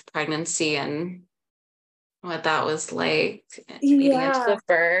of pregnancy and what that was like, leading into Yeah. the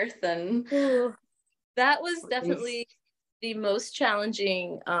birth. And Ooh, that was definitely the most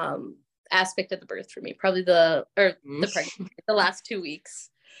challenging aspect of the birth for me. Probably the pregnancy, the last 2 weeks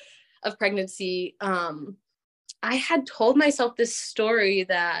of pregnancy. I had told myself this story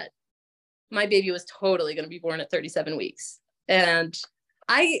that my baby was totally going to be born at 37 weeks. And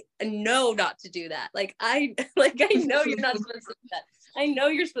I know not to do that. I know you're not supposed to do that. I know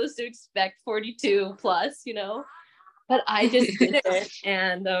you're supposed to expect 42 plus, but I just didn't.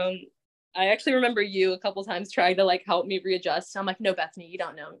 And I actually remember you a couple times trying to help me readjust. I'm like, no, Bethany, you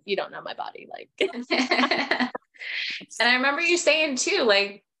don't know my body. And I remember you saying too,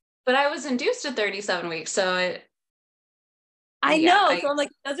 but I was induced at 37 weeks. So I know. So I'm like,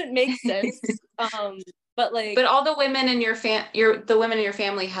 it doesn't make sense. But all the women in the women in your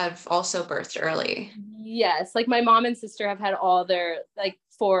family have also birthed early. Yes. My mom and sister have had all their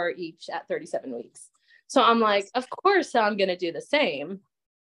 4 each at 37 weeks. So I'm like, of course I'm going to do the same.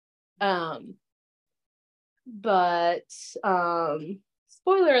 But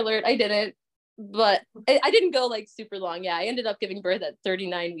spoiler alert, I didn't. But I didn't go super long. Yeah, I ended up giving birth at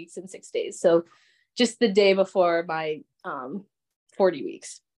 39 weeks and 6 days. So just the day before my 40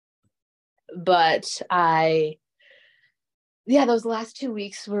 weeks. But those last 2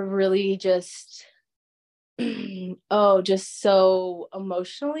 weeks were really just just so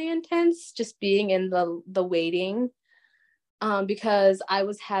emotionally intense, just being in the waiting, because I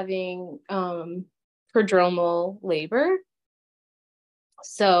was having prodromal labor.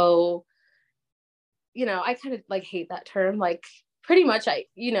 So, I kind of hate that term. Pretty much I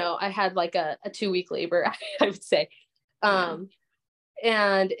had a 2-week labor, I would say.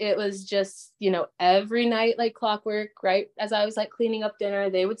 And it was just, every night, clockwork, right? As I was cleaning up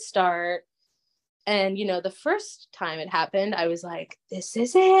dinner, they would start. And, the first time it happened, I was like, this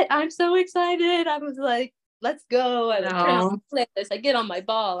is it. I'm so excited. I was like, let's go. I turn on the playlist. I get on my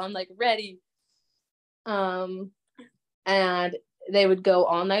ball. I'm ready. And they would go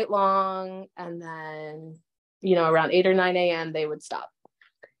all night long. And then, around 8 or 9 a.m., they would stop.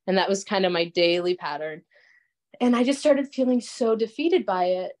 And that was kind of my daily pattern. And I just started feeling so defeated by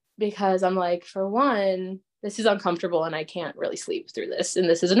it, because I'm like, for one, this is uncomfortable and I can't really sleep through this. And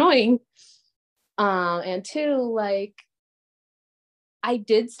this is annoying. And two, I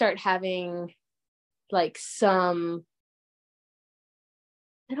did start having some,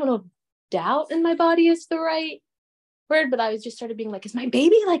 I don't know, doubt in my body is the right word, but I was just started being is my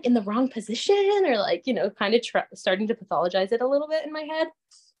baby in the wrong position, or kind of starting to pathologize it a little bit in my head.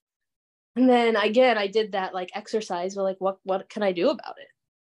 And then again, I did that exercise, but what can I do about it?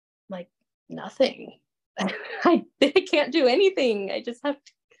 Nothing. I can't do anything. I just have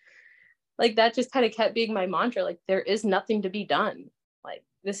to, that just kind of kept being my mantra. There is nothing to be done.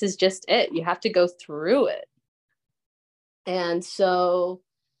 This is just it. You have to go through it. And so,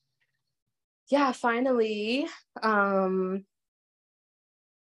 yeah, finally one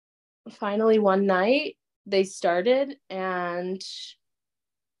night they started, and,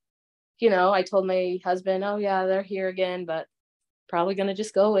 I told my husband, oh yeah, they're here again, but probably going to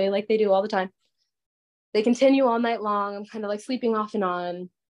just go away like they do all the time. They continue all night long. I'm kind of sleeping off and on.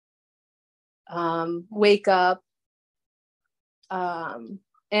 Wake up.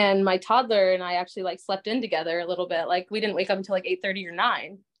 And my toddler and I actually slept in together a little bit. We didn't wake up until 8:30 or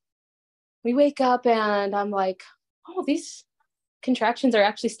 9. We wake up and I'm like, oh, these contractions are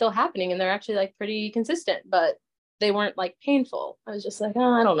actually still happening, and they're actually pretty consistent, but they weren't painful. I was just oh,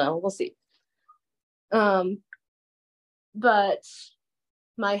 I don't know, we'll see. But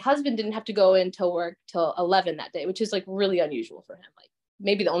my husband didn't have to go into work till 11 that day, which is really unusual for him.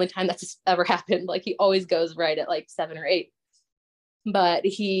 Maybe the only time that's ever happened. He always goes right at 7 or 8. But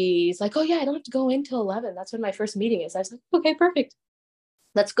he's like, oh yeah, I don't have to go in till 11. That's when my first meeting is. I was like, okay, perfect.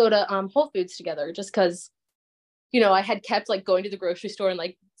 Let's go to Whole Foods together, just because, I had kept going to the grocery store and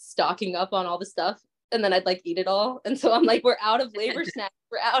stocking up on all the stuff, and then I'd eat it all. And so I'm we're out of labor snacks.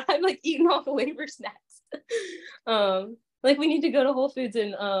 We're out. I'm eating all the labor snacks. We need to go to Whole Foods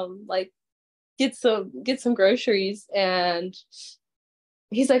and get some groceries. And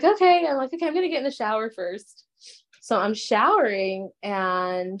he's like, okay. I'm like, okay, I'm gonna get in the shower first. So I'm showering,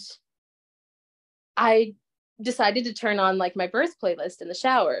 and I decided to turn on my birth playlist in the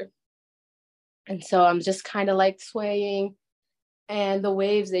shower. And so I'm just kind of swaying, and the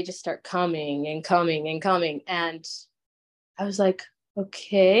waves, they just start coming and coming and coming. And I was like,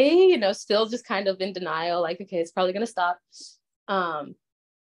 okay, still just kind of in denial, like, okay, it's probably gonna stop. And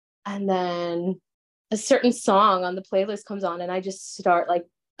then a certain song on the playlist comes on and I just start like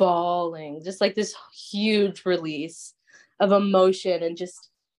bawling, just like this huge release of emotion and just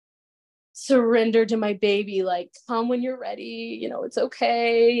surrender to my baby, like, come when you're ready, it's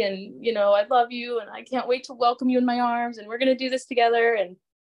okay, and I love you and I can't wait to welcome you in my arms and we're gonna do this together. And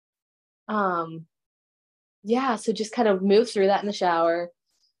yeah, so just kind of moved through that in the shower,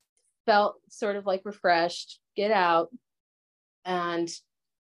 felt sort of like refreshed, get out, and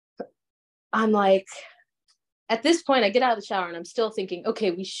I'm like, at this point I get out of the shower and I'm still thinking, okay,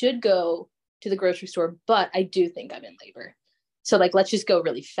 we should go to the grocery store, but I do think I'm in labor, so like, let's just go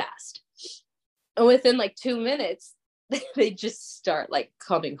really fast. And within like 2 minutes, they just start like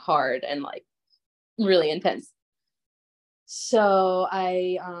coming hard and like really intense. So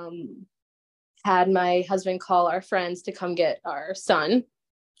I had my husband call our friends to come get our son.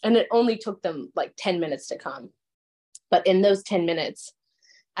 And it only took them like 10 minutes to come. But in those 10 minutes,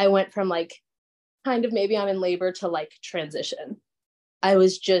 I went from like kind of maybe I'm in labor to like transition. I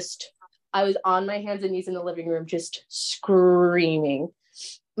was on my hands and knees in the living room, just screaming.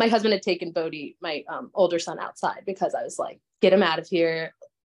 My husband had taken Bodhi, my older son, outside because I was like, get him out of here.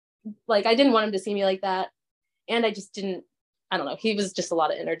 Like, I didn't want him to see me like that. And I just didn't, I don't know. He was just a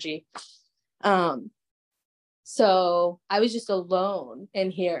lot of energy. So I was just alone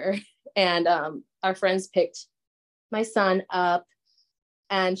in here, and our friends picked my son up,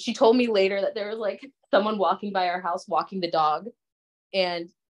 and she told me later that there was like someone walking by our house walking the dog, and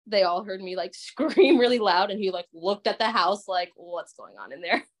they all heard me like scream really loud, and he like looked at the house like, what's going on in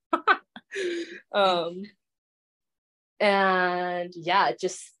there? And yeah,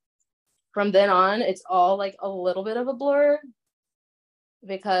 just from then on, it's all like a little bit of a blur,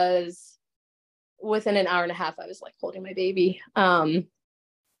 because within an hour and a half, I was like holding my baby. But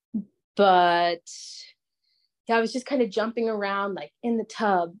yeah, I was just kind of jumping around, like in the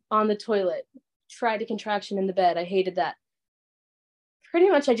tub, on the toilet, tried a contraction in the bed. I hated that. Pretty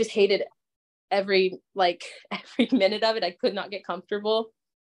much, I just hated every minute of it. I could not get comfortable.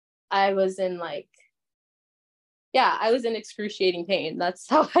 I was in excruciating pain. That's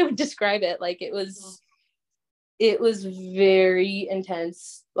how I would describe it. Like, it was very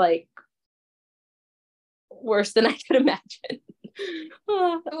intense, like worse than I could imagine.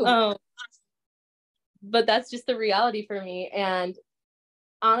 But that's just the reality for me. And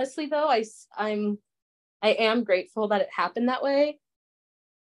honestly, though, I am grateful that it happened that way,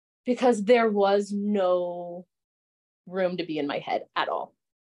 because there was no room to be in my head at all.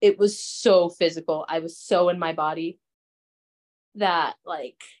 It was so physical. I was so in my body that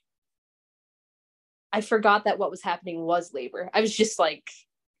like I forgot that what was happening was labor. I was just like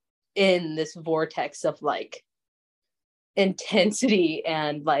in this vortex of like intensity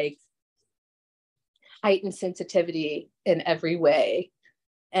and like heightened sensitivity in every way.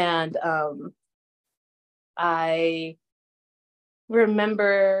 And I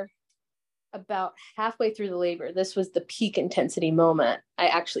remember about halfway through the labor, this was the peak intensity moment. I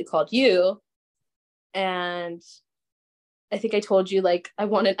actually called you, and I think I told you, like, I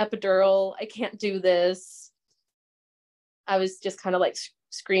want an epidural. I can't do this. I was just kind of like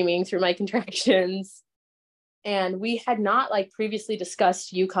screaming through my contractions. And we had not like previously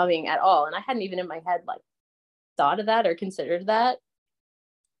discussed you coming at all. And I hadn't even in my head like thought of that or considered that.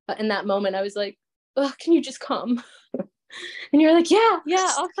 But in that moment, I was like, oh, can you just come? And you're like, yeah,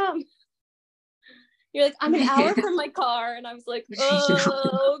 I'll come. You're like, I'm an hour from my car. And I was like,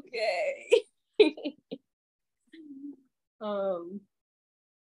 oh, okay.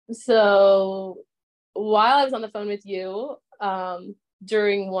 So while I was on the phone with you,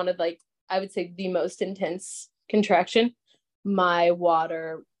 during one of like, I would say the most intense contraction, my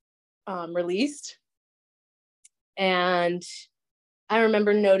water released. And I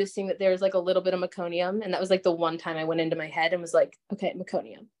remember noticing that there was like a little bit of meconium. And that was like the one time I went into my head and was like, okay,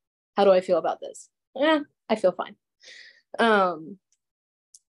 meconium. How do I feel about this? I feel fine.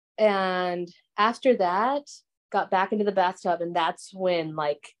 And after that, got back into the bathtub. And that's when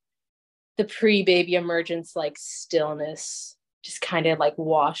like the pre-baby emergence, like stillness just kind of like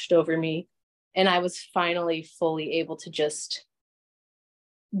washed over me. And I was finally fully able to just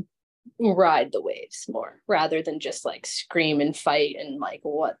ride the waves more rather than just like scream and fight and like,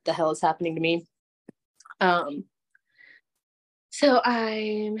 what the hell is happening to me? So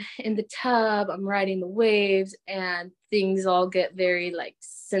I'm in the tub, I'm riding the waves, and things all get very like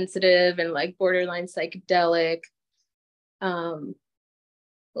sensitive and like borderline psychedelic.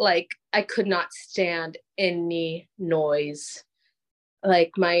 Like I could not stand any noise.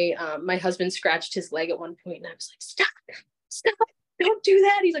 Like my husband scratched his leg at one point and I was like, stop. stop, don't do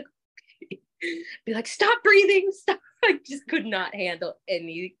that. He's like, okay. Be like, stop breathing, stop. I just could not handle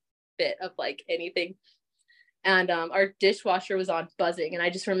any bit of like anything. And our dishwasher was on buzzing, and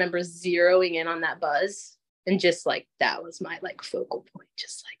I just remember zeroing in on that buzz, and just like that was my like focal point,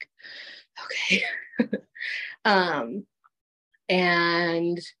 just like, okay.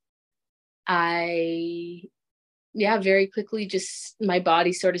 And I, yeah, very quickly, just my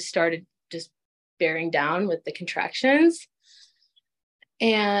body sort of started just bearing down with the contractions.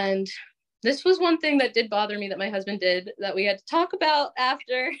 And this was one thing that did bother me that my husband did that we had to talk about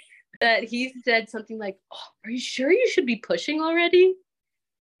after, that he said something like, oh, are you sure you should be pushing already?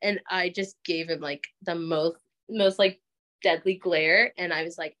 And I just gave him like the most like deadly glare. And I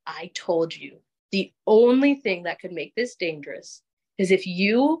was like, I told you, the only thing that could make this dangerous is if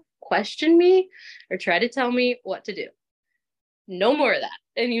you question me or try to tell me what to do. No more of that.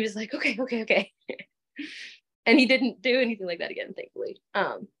 And he was like, okay. And he didn't do anything like that again, thankfully.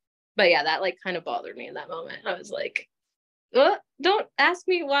 But yeah, that like kind of bothered me in that moment. I was like, don't ask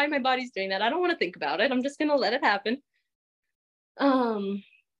me why my body's doing that. I don't want to think about it. I'm just gonna let it happen.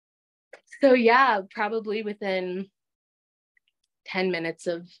 So yeah, probably within 10 minutes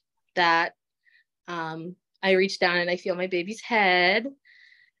of that, I reach down and I feel my baby's head,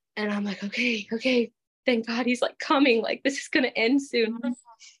 and I'm like, okay, thank God he's like coming, like this is gonna end soon.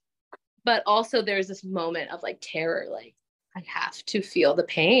 But also there's this moment of like terror, like I have to feel the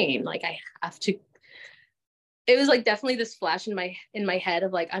pain, like I have to. It was like definitely this flash in my head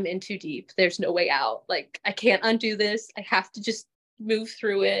of like, I'm in too deep, there's no way out, like I can't undo this, I have to just move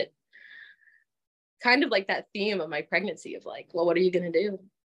through it. Kind of like that theme of my pregnancy of like, well, what are you gonna do?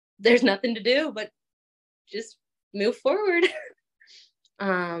 There's nothing to do but just move forward.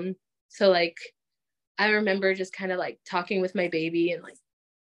 So like I remember just kind of like talking with my baby and like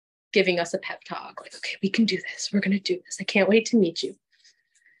giving us a pep talk, like, okay, we can do this, we're gonna do this, I can't wait to meet you.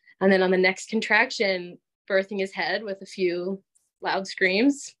 And then on the next contraction, birthing his head with a few loud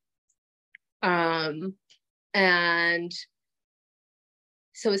screams. And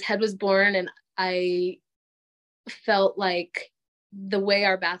so his head was born, and I felt like the way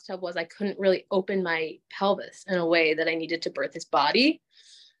our bathtub was, I couldn't really open my pelvis in a way that I needed to birth his body.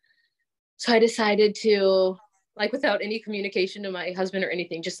 So I decided to, like, without any communication to my husband or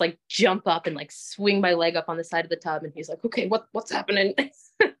anything, just like jump up and like swing my leg up on the side of the tub. And he's like, okay, what's happening?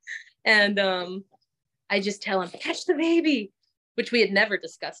 And I just tell him, catch the baby, which we had never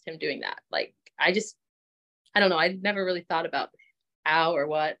discussed him doing that. Like, I don't know. I never really thought about how or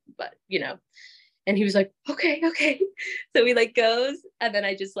what, but you know. And he was like, okay. So he like goes, and then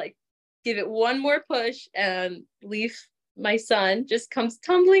I just like give it one more push, and Leaf, my son, just comes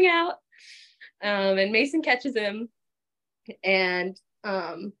tumbling out. And Mason catches him. And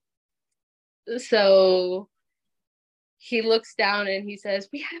so he looks down and he says,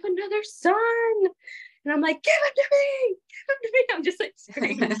 we have another son. And I'm like, give him to me. I'm just like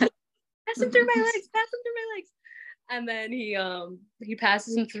screaming, pass him through my legs. And then he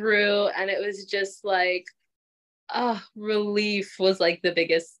passes him through, and it was just like, relief was like the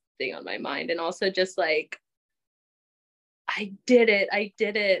biggest thing on my mind. And also just like, I did it.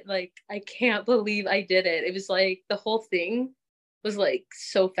 Like, I can't believe I did it. It was like the whole thing was like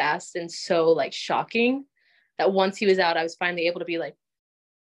so fast and so like shocking that once he was out, I was finally able to be like,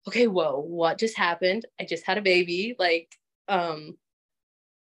 okay, whoa, what just happened? I just had a baby. Like,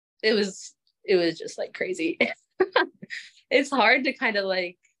 it was just like crazy. It's hard to kind of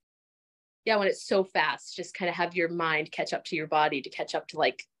like, yeah, when it's so fast, just kind of have your mind catch up to your body, to catch up to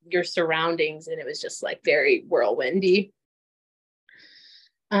like your surroundings. And it was just like very whirlwindy.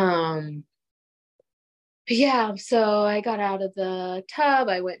 Yeah, so I got out of the tub,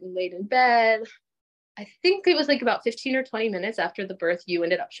 I went and laid in bed. I think it was like about 15 or 20 minutes after the birth, you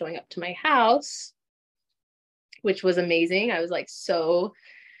ended up showing up to my house, which was amazing. I was like so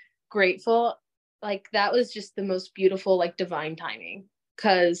grateful. Like, that was just the most beautiful, like, divine timing,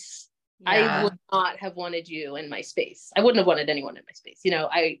 because I would not have wanted you in my space. I wouldn't have wanted anyone in my space, you know.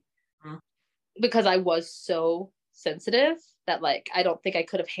 Because I was so sensitive that like I don't think I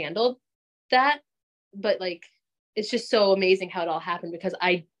could have handled that. But like, it's just so amazing how it all happened, because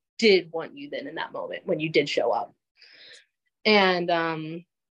I did want you then in that moment when you did show up. And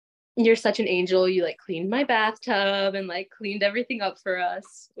you're such an angel. You like cleaned my bathtub and like cleaned everything up for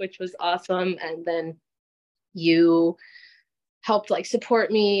us, which was awesome. And then you helped like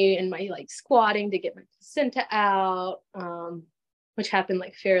support me in my like squatting to get my placenta out, which happened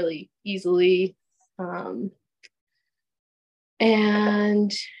like fairly easily.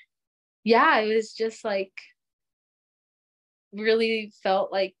 And yeah, it was just like, really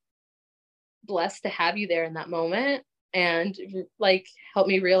felt like blessed to have you there in that moment. and like helped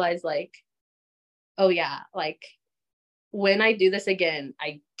me realize like, oh yeah, like when I do this again,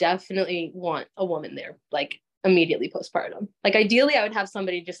 I definitely want a woman there, like immediately postpartum. Like ideally I would have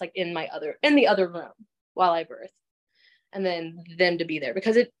somebody just like in the other room while I birth, and then them to be there,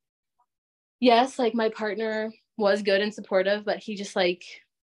 because yes, like my partner was good and supportive, but he just like,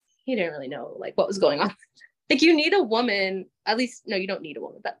 he didn't really know like what was going on. Like you need a woman, at least, no, you don't need a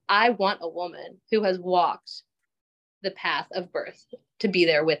woman, but I want a woman who has walked the path of birth to be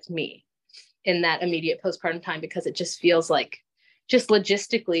there with me in that immediate postpartum time, because it just feels like, just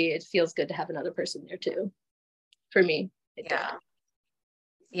logistically, it feels good to have another person there too. For me, it did.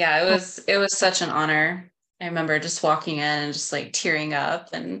 Yeah, it was such an honor. I remember just walking in and just like tearing up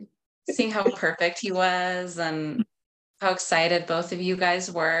and seeing how perfect he was and how excited both of you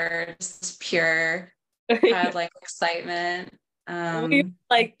guys were. Just this pure childlike excitement. we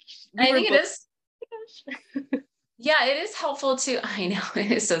like we I were think it both. is, yeah, it is helpful to, I know,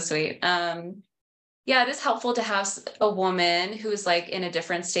 it is so sweet. Yeah, it is helpful to have a woman who's like in a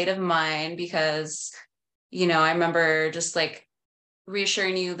different state of mind, because, I remember just like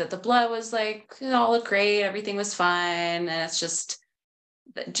reassuring you that the blood was like, it all looked great, everything was fine. And it's just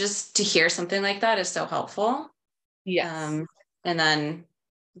to hear something like that is so helpful. Yes. Um, and then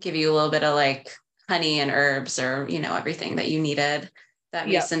give you a little bit of like honey and herbs, or, everything that you needed that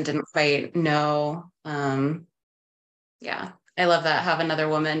Yep. Mason didn't quite know. Yeah, I love that. Have another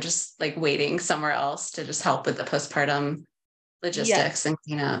woman just like waiting somewhere else to just help with the postpartum Yes. logistics and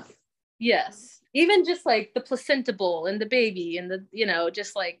cleanup. Yes. Even just like the placenta bowl and the baby and the,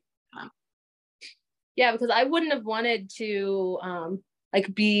 just like, yeah, because I wouldn't have wanted to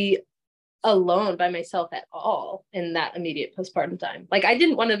like be alone by myself at all in that immediate postpartum time. Like I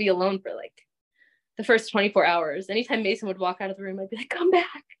didn't want to be alone for like the first 24 hours. Anytime Mason would walk out of the room, I'd be like, come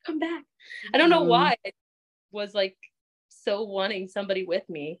back, come back. I don't know why I was like so wanting somebody with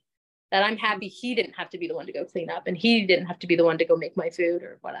me, that I'm happy he didn't have to be the one to go clean up and he didn't have to be the one to go make my food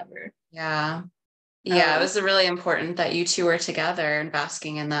or whatever. Yeah. Yeah. It was really important that you two were together and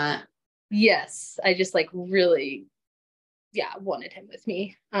basking in that. Yes. I just like really, yeah, wanted him with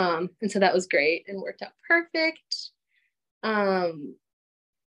me. And so that was great and worked out perfect. Um,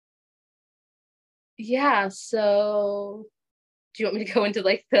 yeah. So do you want me to go into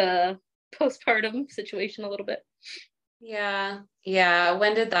like the postpartum situation a little bit? Yeah. Yeah.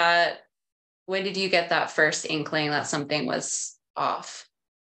 When did you get that first inkling that something was off?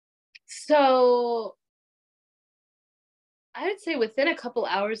 So I would say within a couple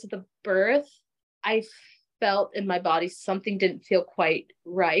hours of the birth, I felt in my body something didn't feel quite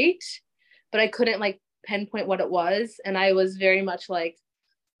right, but I couldn't like pinpoint what it was. And I was very much like,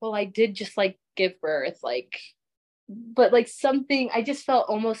 well, I did just like give birth, like, but like something, I just felt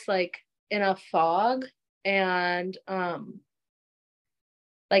almost like in a fog. And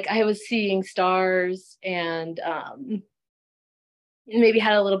like I was seeing stars, and maybe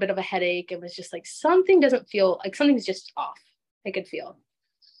had a little bit of a headache, and was just like, something doesn't feel like, something's just off. I could feel.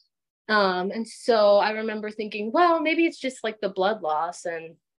 And so I remember thinking, well, maybe it's just like the blood loss,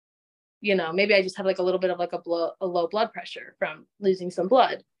 and maybe I just have like a little bit of like a low blood pressure from losing some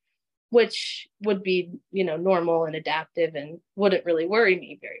blood, which would be, normal and adaptive and wouldn't really worry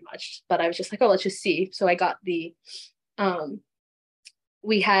me very much. But I was just like, oh, let's just see. So I got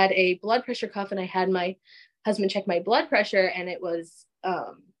we had a blood pressure cuff, and I had my husband check my blood pressure, and it was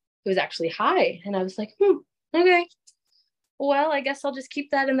actually high. And I was like, okay, well, I guess I'll just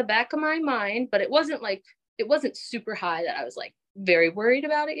keep that in the back of my mind. But it wasn't super high that I was like very worried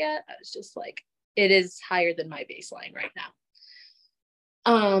about it yet. I was just like, it is higher than my baseline right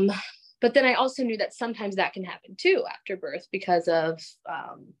now. But then I also knew that sometimes that can happen too after birth, because of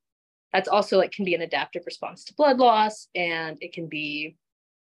that's also like can be an adaptive response to blood loss, and it can be,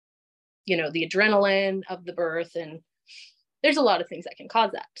 the adrenaline of the birth, and there's a lot of things that can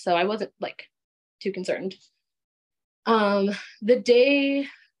cause that. So I wasn't like too concerned. The day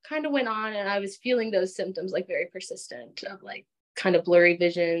kind of went on, and I was feeling those symptoms like very persistent, of like kind of blurry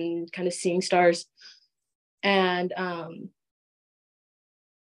vision, kind of seeing stars. And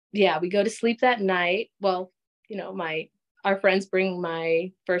yeah, we go to sleep that night. Well, our friends bring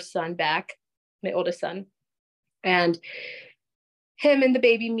my first son back, my oldest son, and him and the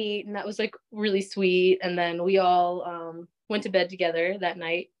baby meet, and that was like really sweet. And then we all went to bed together that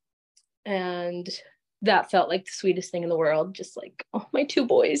night, and that felt like the sweetest thing in the world, just like, oh, my two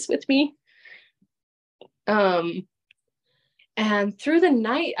boys with me. And through the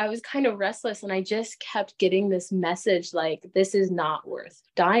night I was kind of restless, and I just kept getting this message like, this is not worth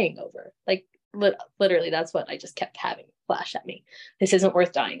dying over. Like literally that's what I just kept having flash at me. This isn't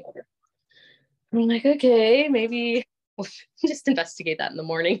worth dying over. And I'm like, okay, maybe just investigate that in the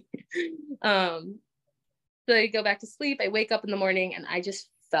morning. So I go back to sleep. I wake up in the morning and I just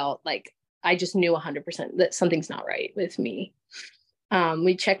felt like I just knew 100% that something's not right with me.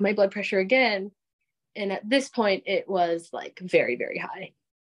 We checked my blood pressure again. And at this point, it was like very, very high.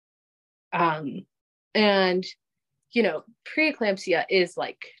 And, you know, preeclampsia is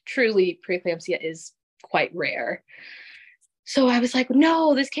quite rare. So I was like,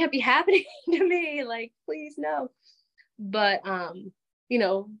 no, this can't be happening to me. Like, please, no. But, you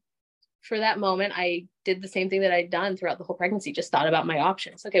know, for that moment, I did the same thing that I'd done throughout the whole pregnancy, just thought about my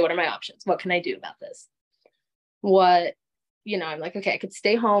options. Okay, what are my options? What can I do about this? I'm like, okay, I could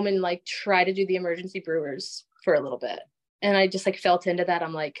stay home and like try to do the emergency brewers for a little bit. And I just like felt into that.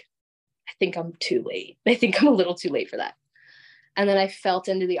 I'm like, I think I'm too late. I think I'm a little too late for that. And then I felt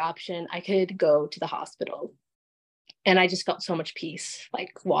into the option I could go to the hospital. And I just felt so much peace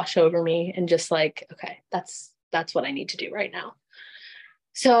like wash over me and just like, okay, that's what I need to do right now.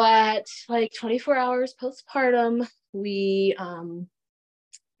 So at like 24 hours postpartum, we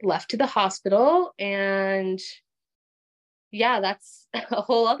left to the hospital, and yeah, that's a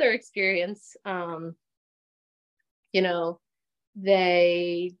whole other experience.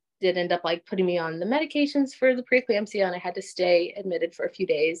 They did end up like putting me on the medications for the preeclampsia, and I had to stay admitted for a few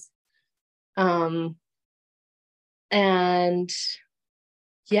days. And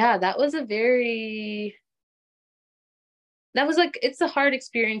yeah, it's a hard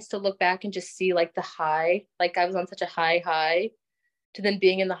experience to look back and just see like the high, like I was on such a high to then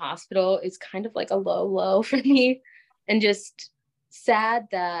being in the hospital is kind of like a low for me, and just sad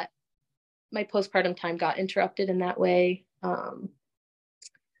that my postpartum time got interrupted in that way.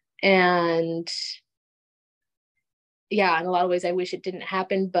 And yeah, in a lot of ways, I wish it didn't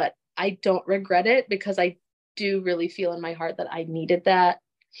happen, but I don't regret it because I do really feel in my heart that I needed that.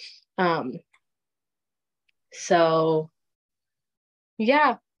 So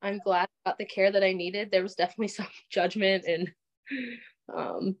yeah, I'm glad I got the care that I needed. There was definitely some judgment and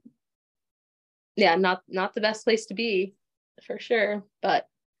not the best place to be for sure, but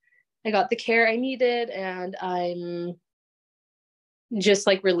I got the care I needed, and I'm just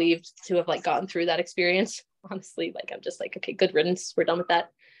like relieved to have like gotten through that experience. Honestly, like I'm just like, okay, good riddance, we're done with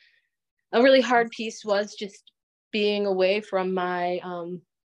that. A really hard piece was just being away from my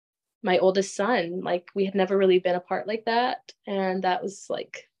my oldest son. Like we had never really been apart like that, and that was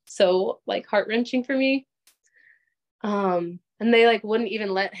like so like heart-wrenching for me. And they like wouldn't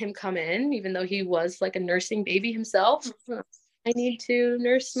even let him come in, even though he was like a nursing baby himself. I need to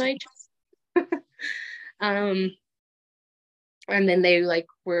nurse my child. And then they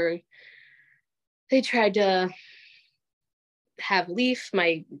tried to have Leaf,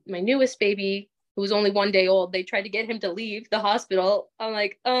 my newest baby, who was only 1 day old. They tried to get him to leave the hospital. I'm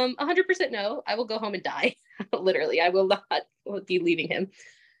like, 100% no, I will go home and die. Literally, I will not be leaving him.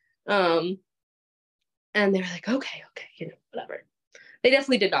 And they were like, okay, whatever. They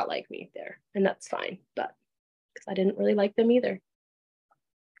definitely did not like me there, and that's fine, but because I didn't really like them either.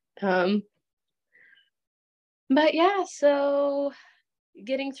 But yeah, so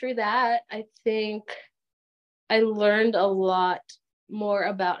getting through that, I think I learned a lot more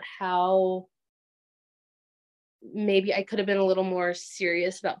about how maybe I could have been a little more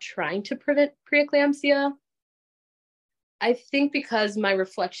serious about trying to prevent preeclampsia. I think because my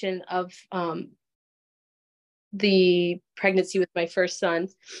reflection of the pregnancy with my first son,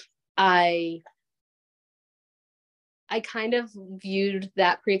 I kind of viewed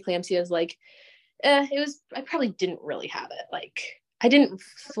that preeclampsia as like, I probably didn't really have it. Like, I didn't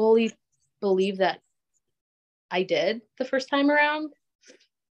fully believe that I did the first time around.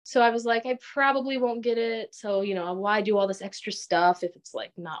 So I was like, I probably won't get it. So, why do all this extra stuff if it's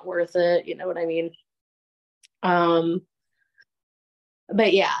like not worth it? You know what I mean?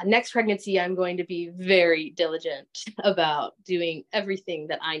 But yeah, next pregnancy, I'm going to be very diligent about doing everything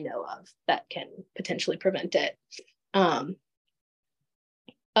that I know of that can potentially prevent it.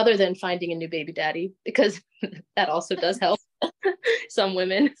 Other than finding a new baby daddy, because that also does help some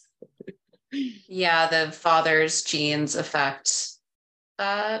women. Yeah, the father's genes affect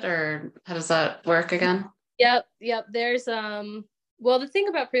that, or how does that work again? Yep. There's well, the thing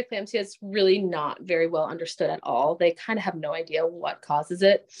about preeclampsia is really not very well understood at all. They kind of have no idea what causes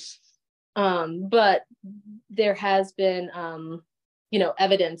it. But there has been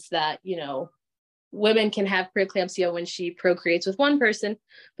evidence that, women can have preeclampsia when she procreates with one person,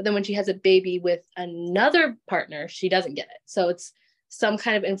 but then when she has a baby with another partner, she doesn't get it. So it's some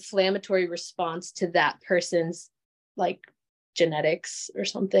kind of inflammatory response to that person's like genetics or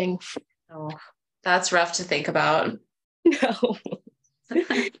something. Oh, that's rough to think about. No.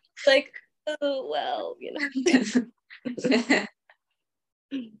 Like, oh, well,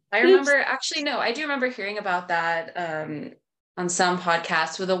 I remember, actually, no, I do remember hearing about that on some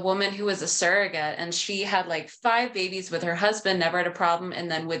podcast with a woman who was a surrogate, and she had like 5 babies with her husband, never had a problem.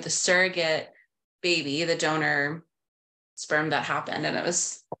 And then with the surrogate baby, the donor sperm, that happened. And it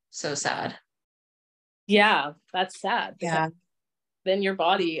was so sad. Yeah, that's sad. Yeah. Then your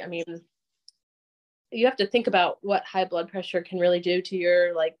body, I mean, you have to think about what high blood pressure can really do to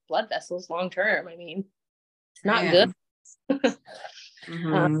your like blood vessels long term. I mean, it's not good.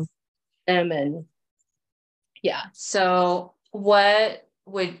 Mm-hmm. And yeah. So what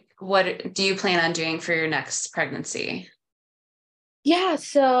do you plan on doing for your next pregnancy? Yeah,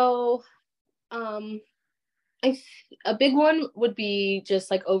 so a big one would be just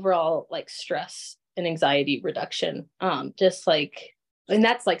like overall like stress and anxiety reduction. Just like, and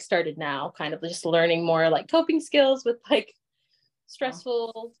that's like started now, kind of just learning more like coping skills with like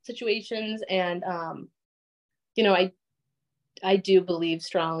stressful situations. And you know, I do believe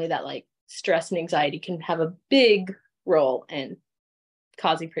strongly that like stress and anxiety can have a big role in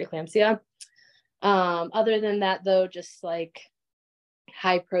causing preeclampsia. Other than that, though, just like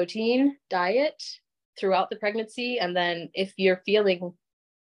high protein diet throughout the pregnancy. And then if you're feeling,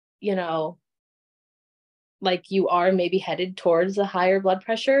 you know, like you are maybe headed towards a higher blood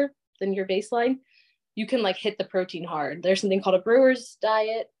pressure than your baseline, you can like hit the protein hard. There's something called a brewer's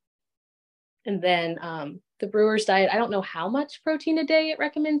diet. And then the brewer's diet, I don't know how much protein a day it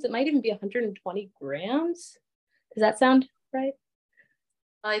recommends. It might even be 120 grams. Does that sound right?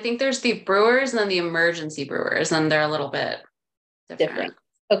 I think there's the brewers and then the emergency brewers, and they're a little bit different.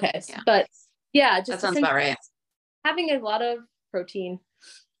 Okay. Yeah. But yeah, That just sounds about right. having a lot of protein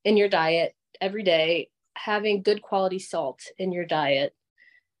in your diet every day, having good quality salt in your diet.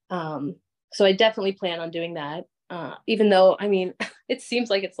 So I definitely plan on doing that. Even though, I mean, it seems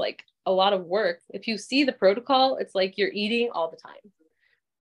like it's like a lot of work. If you see the protocol, it's like you're eating all the time.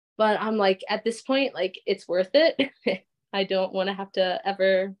 But I'm like, at this point, like it's worth it. I don't want to have to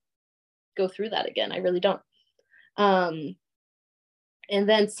ever go through that again. I really don't. And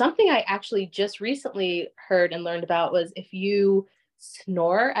then something I actually just recently heard and learned about was if you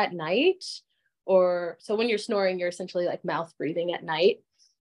snore at night, or so when you're snoring, you're essentially like mouth breathing at night.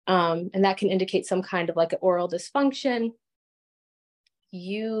 And that can indicate some kind of like an oral dysfunction.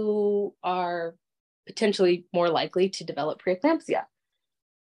 You are potentially more likely to develop preeclampsia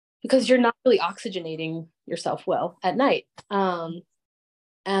because you're not really oxygenating yourself well at night.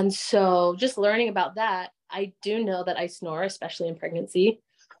 And so just learning about that, I do know that I snore, especially in pregnancy.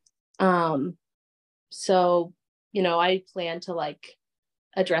 So, you know, I plan to like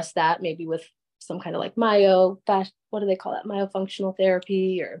address that maybe with some kind of like what do they call that? Myofunctional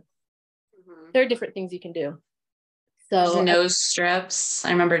therapy, or there are different things you can do. There's So nose strips.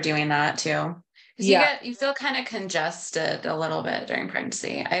 I remember doing that too. Because yeah, you feel kind of congested a little bit during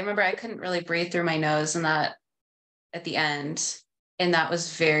pregnancy. I remember I couldn't really breathe through my nose, and that at the end, and that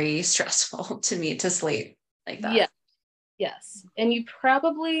was very stressful to me to sleep like that. yeah, yes. And it's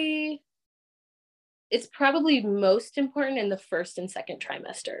probably most important in the first and second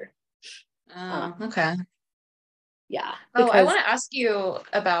trimester. Oh, okay. Yeah, Oh, I because want to ask you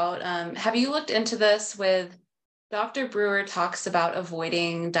about, have you looked into this with Dr. Brewer talks about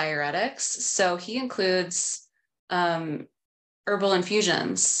avoiding diuretics. So he includes herbal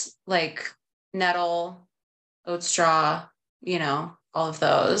infusions like nettle, oat straw, all of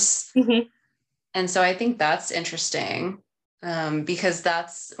those. Mhm. And so I think that's interesting because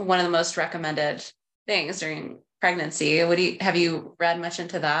that's one of the most recommended things during pregnancy. Have you read much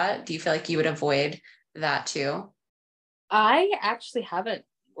into that? Do you feel like you would avoid that too? I actually haven't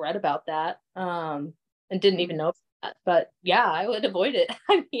read about that, and didn't even know that. But yeah, I would avoid it.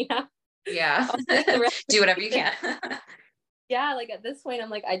 I mean, Yeah. I'll take the Do whatever you can. yeah, like at this point, I'm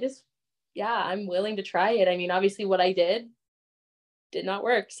like, yeah, I'm willing to try it. I mean, obviously, what I did not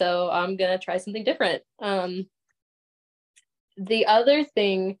work, so I'm gonna try something different. The other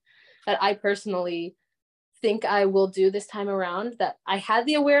thing that I personally think I will do this time around, that I had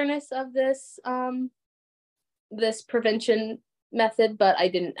the awareness of this prevention method, but I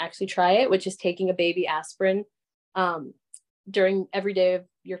didn't actually try it, which is taking a baby aspirin during every day of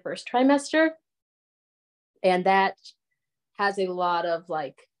your first trimester. And that has a lot of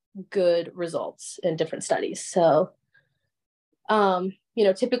like good results in different studies. So,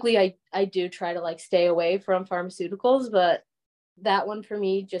 typically I do try to like stay away from pharmaceuticals, but that one for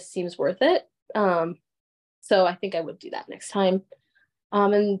me just seems worth it. So I think I would do that next time.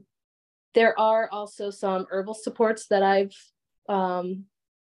 And there are also some herbal supports that I've learned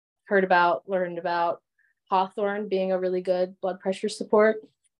about. Hawthorn being a really good blood pressure support.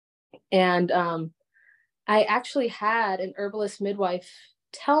 And I actually had an herbalist midwife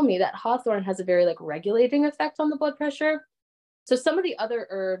tell me that hawthorn has a very like regulating effect on the blood pressure. So some of the other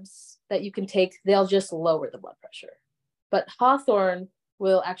herbs that you can take, they'll just lower the blood pressure. But hawthorn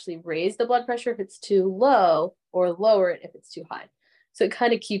will actually raise the blood pressure if it's too low or lower it if it's too high. So it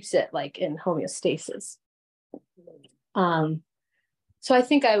kind of keeps it like in homeostasis. Um, so I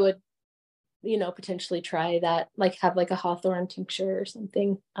think I would, potentially try that, like have like a hawthorn tincture or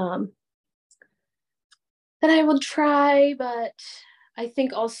something. That I will try, but I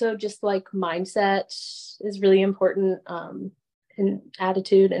think also just like mindset is really important, and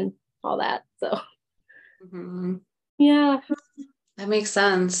attitude and all that. So yeah. That makes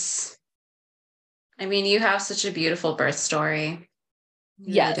sense. I mean, you have such a beautiful birth story. You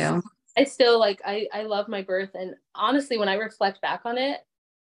really Yes. do. I still like I love my birth, and honestly when I reflect back on it,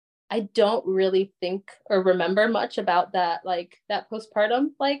 I don't really think or remember much about that, like that postpartum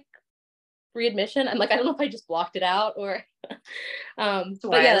like readmission. I'm like, I don't know if I just blocked it out or but yeah, that's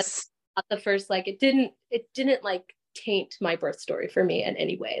Wise. not the first, like it didn't like taint my birth story for me in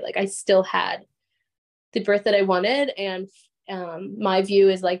any way. Like I still had the birth that I wanted, and my view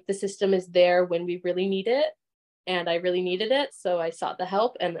is like the system is there when we really need it, and I really needed it, so I sought the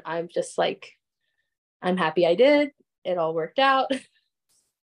help, and I'm just like, I'm happy I did. It all worked out.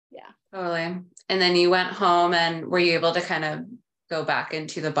 Yeah. Totally. And then you went home, and were you able to kind of go back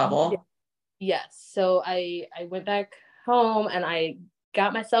into the bubble? Yes. So I went back home and I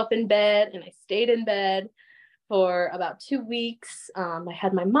got myself in bed, and I stayed in bed for about 2 weeks. I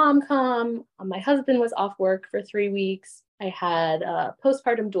had my mom come. My husband was off work for 3 weeks. I had a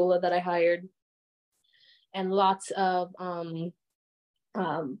postpartum doula that I hired, and lots of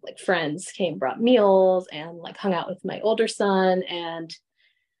like friends came, brought meals, and like hung out with my older son. And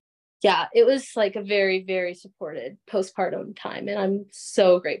yeah, it was like a very, very supported postpartum time. And I'm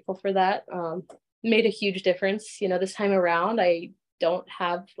so grateful for that. Made a huge difference. This time around, I don't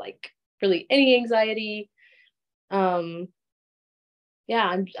have like really any anxiety. Um,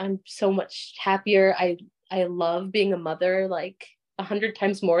 yeah, I'm so much happier. I love being a mother like 100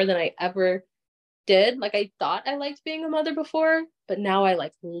 times more than I ever did. Like I thought I liked being a mother before, but now I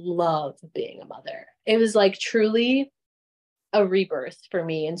like love being a mother. It was like truly a rebirth for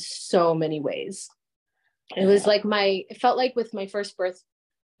me in so many ways. It was like it felt like with my first birth,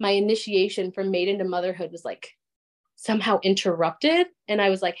 my initiation from maiden to motherhood was like somehow interrupted, and I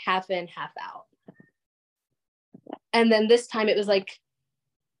was like half in, half out. And then this time it was like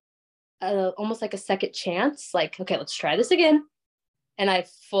almost like a second chance, like, okay, let's try this again. And I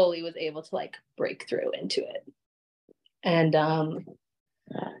fully was able to like break through into it. And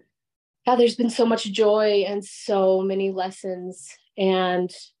yeah, there's been so much joy and so many lessons.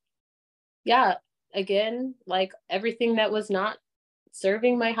 And yeah, again, like everything that was not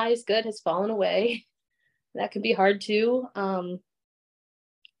serving my highest good has fallen away. That can be hard too.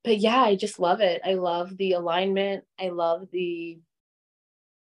 But yeah, I just love it. I love the alignment. I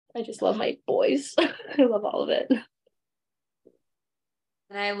just love my boys. I love all of it.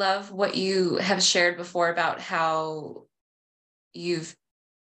 And I love what you have shared before about how you've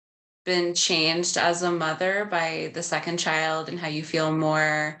been changed as a mother by the second child, and how you feel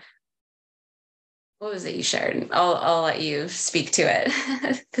more. What was it you shared? I'll let you speak to it,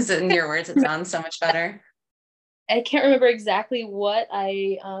 because in your words it sounds so much better. I can't remember exactly what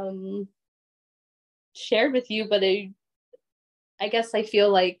I shared with you, but I guess I feel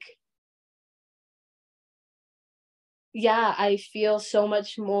like, yeah, I feel so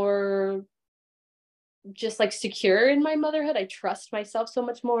much more just like secure in my motherhood. I trust myself so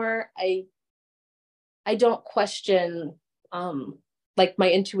much more. I don't question like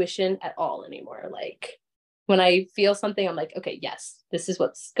my intuition at all anymore. Like when I feel something, I'm like, okay, yes, this is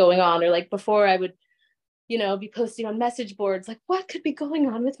what's going on. Or like before I would, be posting on message boards, like what could be going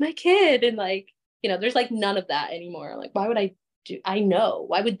on with my kid? And like, there's like none of that anymore. Like, why would I know?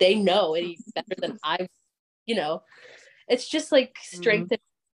 Why would they know any better than you know, it's just like strength.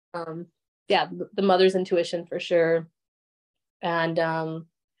 Yeah, the mother's intuition for sure. And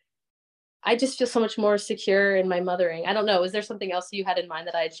I just feel so much more secure in my mothering. I don't know. Is there something else you had in mind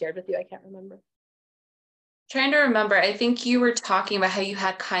that I had shared with you? I can't remember. Trying to remember, I think you were talking about how you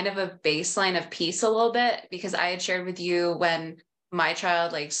had kind of a baseline of peace a little bit, because I had shared with you when my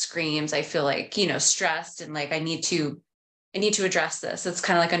child like screams, I feel like, stressed, and like I need to address this. It's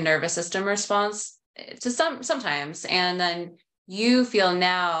kind of like a nervous system response to sometimes. And then you feel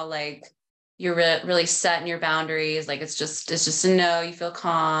now like you're really set in your boundaries. Like it's just a no, you feel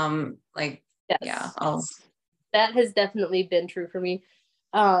calm. Like, yeah, Yes, that has definitely been true for me.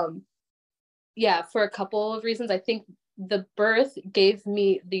 Yeah, for a couple of reasons. I think the birth gave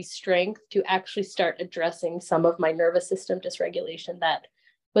me the strength to actually start addressing some of my nervous system dysregulation that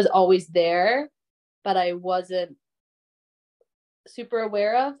was always there, but I wasn't super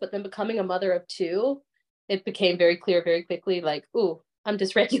aware of. But then becoming a mother of two, it became very clear very quickly, like, ooh, I'm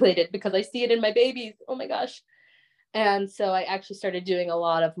dysregulated because I see it in my babies. Oh my gosh. And so I actually started doing a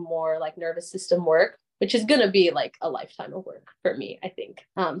lot of more like nervous system work, which is going to be like a lifetime of work for me, I think.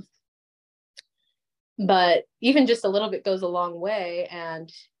 But even just a little bit goes a long way.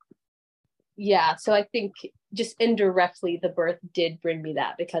 And yeah, so I think just indirectly the birth did bring me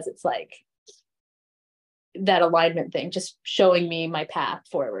that, because it's like that alignment thing, just showing me my path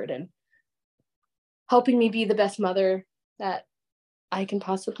forward and helping me be the best mother that I can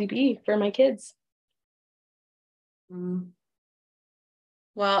possibly be for my kids. Well,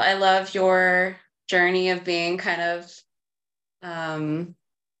 I love your journey of being kind of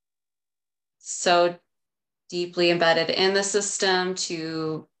so deeply embedded in the system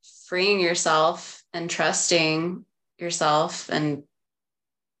to freeing yourself and trusting yourself and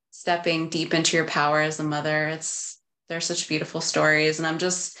stepping deep into your power as a mother. They're such beautiful stories. And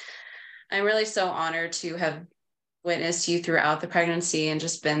I'm really so honored to have witnessed you throughout the pregnancy and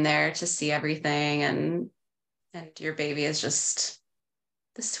just been there to see everything. And your baby is just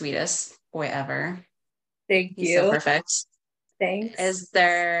the sweetest boy ever. Thank He's you. so perfect. Thanks. Is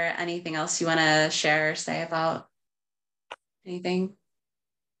there anything else you want to share or say about anything?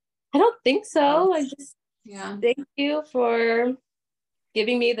 I don't think so. Yeah. Thank you for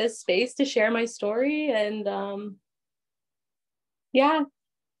giving me this space to share my story. And yeah,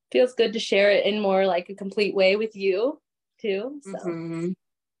 feels good to share it in more like a complete way with you too. So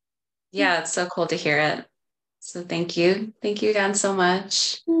yeah, it's so cool to hear it. So thank you. Thank you again so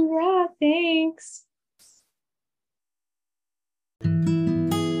much. yeah, thanks.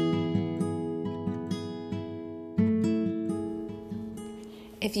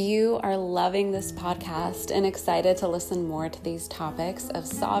 If you are loving this podcast and excited to listen more to these topics of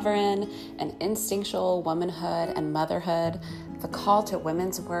sovereign and instinctual womanhood and motherhood, the call to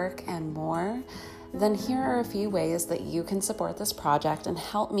women's work, and more, then here are a few ways that you can support this project and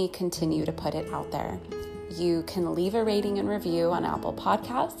help me continue to put it out there. You can leave a rating and review on Apple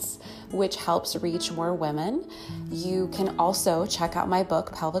Podcasts, which helps reach more women. You can also check out my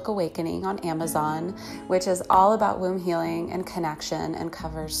book, Pelvic Awakening, on Amazon, which is all about womb healing and connection and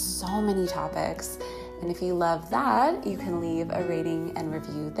covers so many topics. And if you love that, you can leave a rating and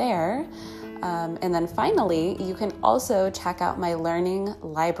review there. And then finally, you can also check out my learning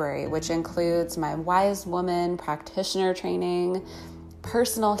library, which includes my Wise Woman practitioner training,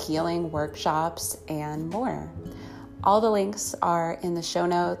 personal healing workshops, and more. All the links are in the show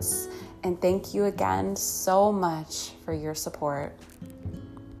notes, and thank you again so much for your support.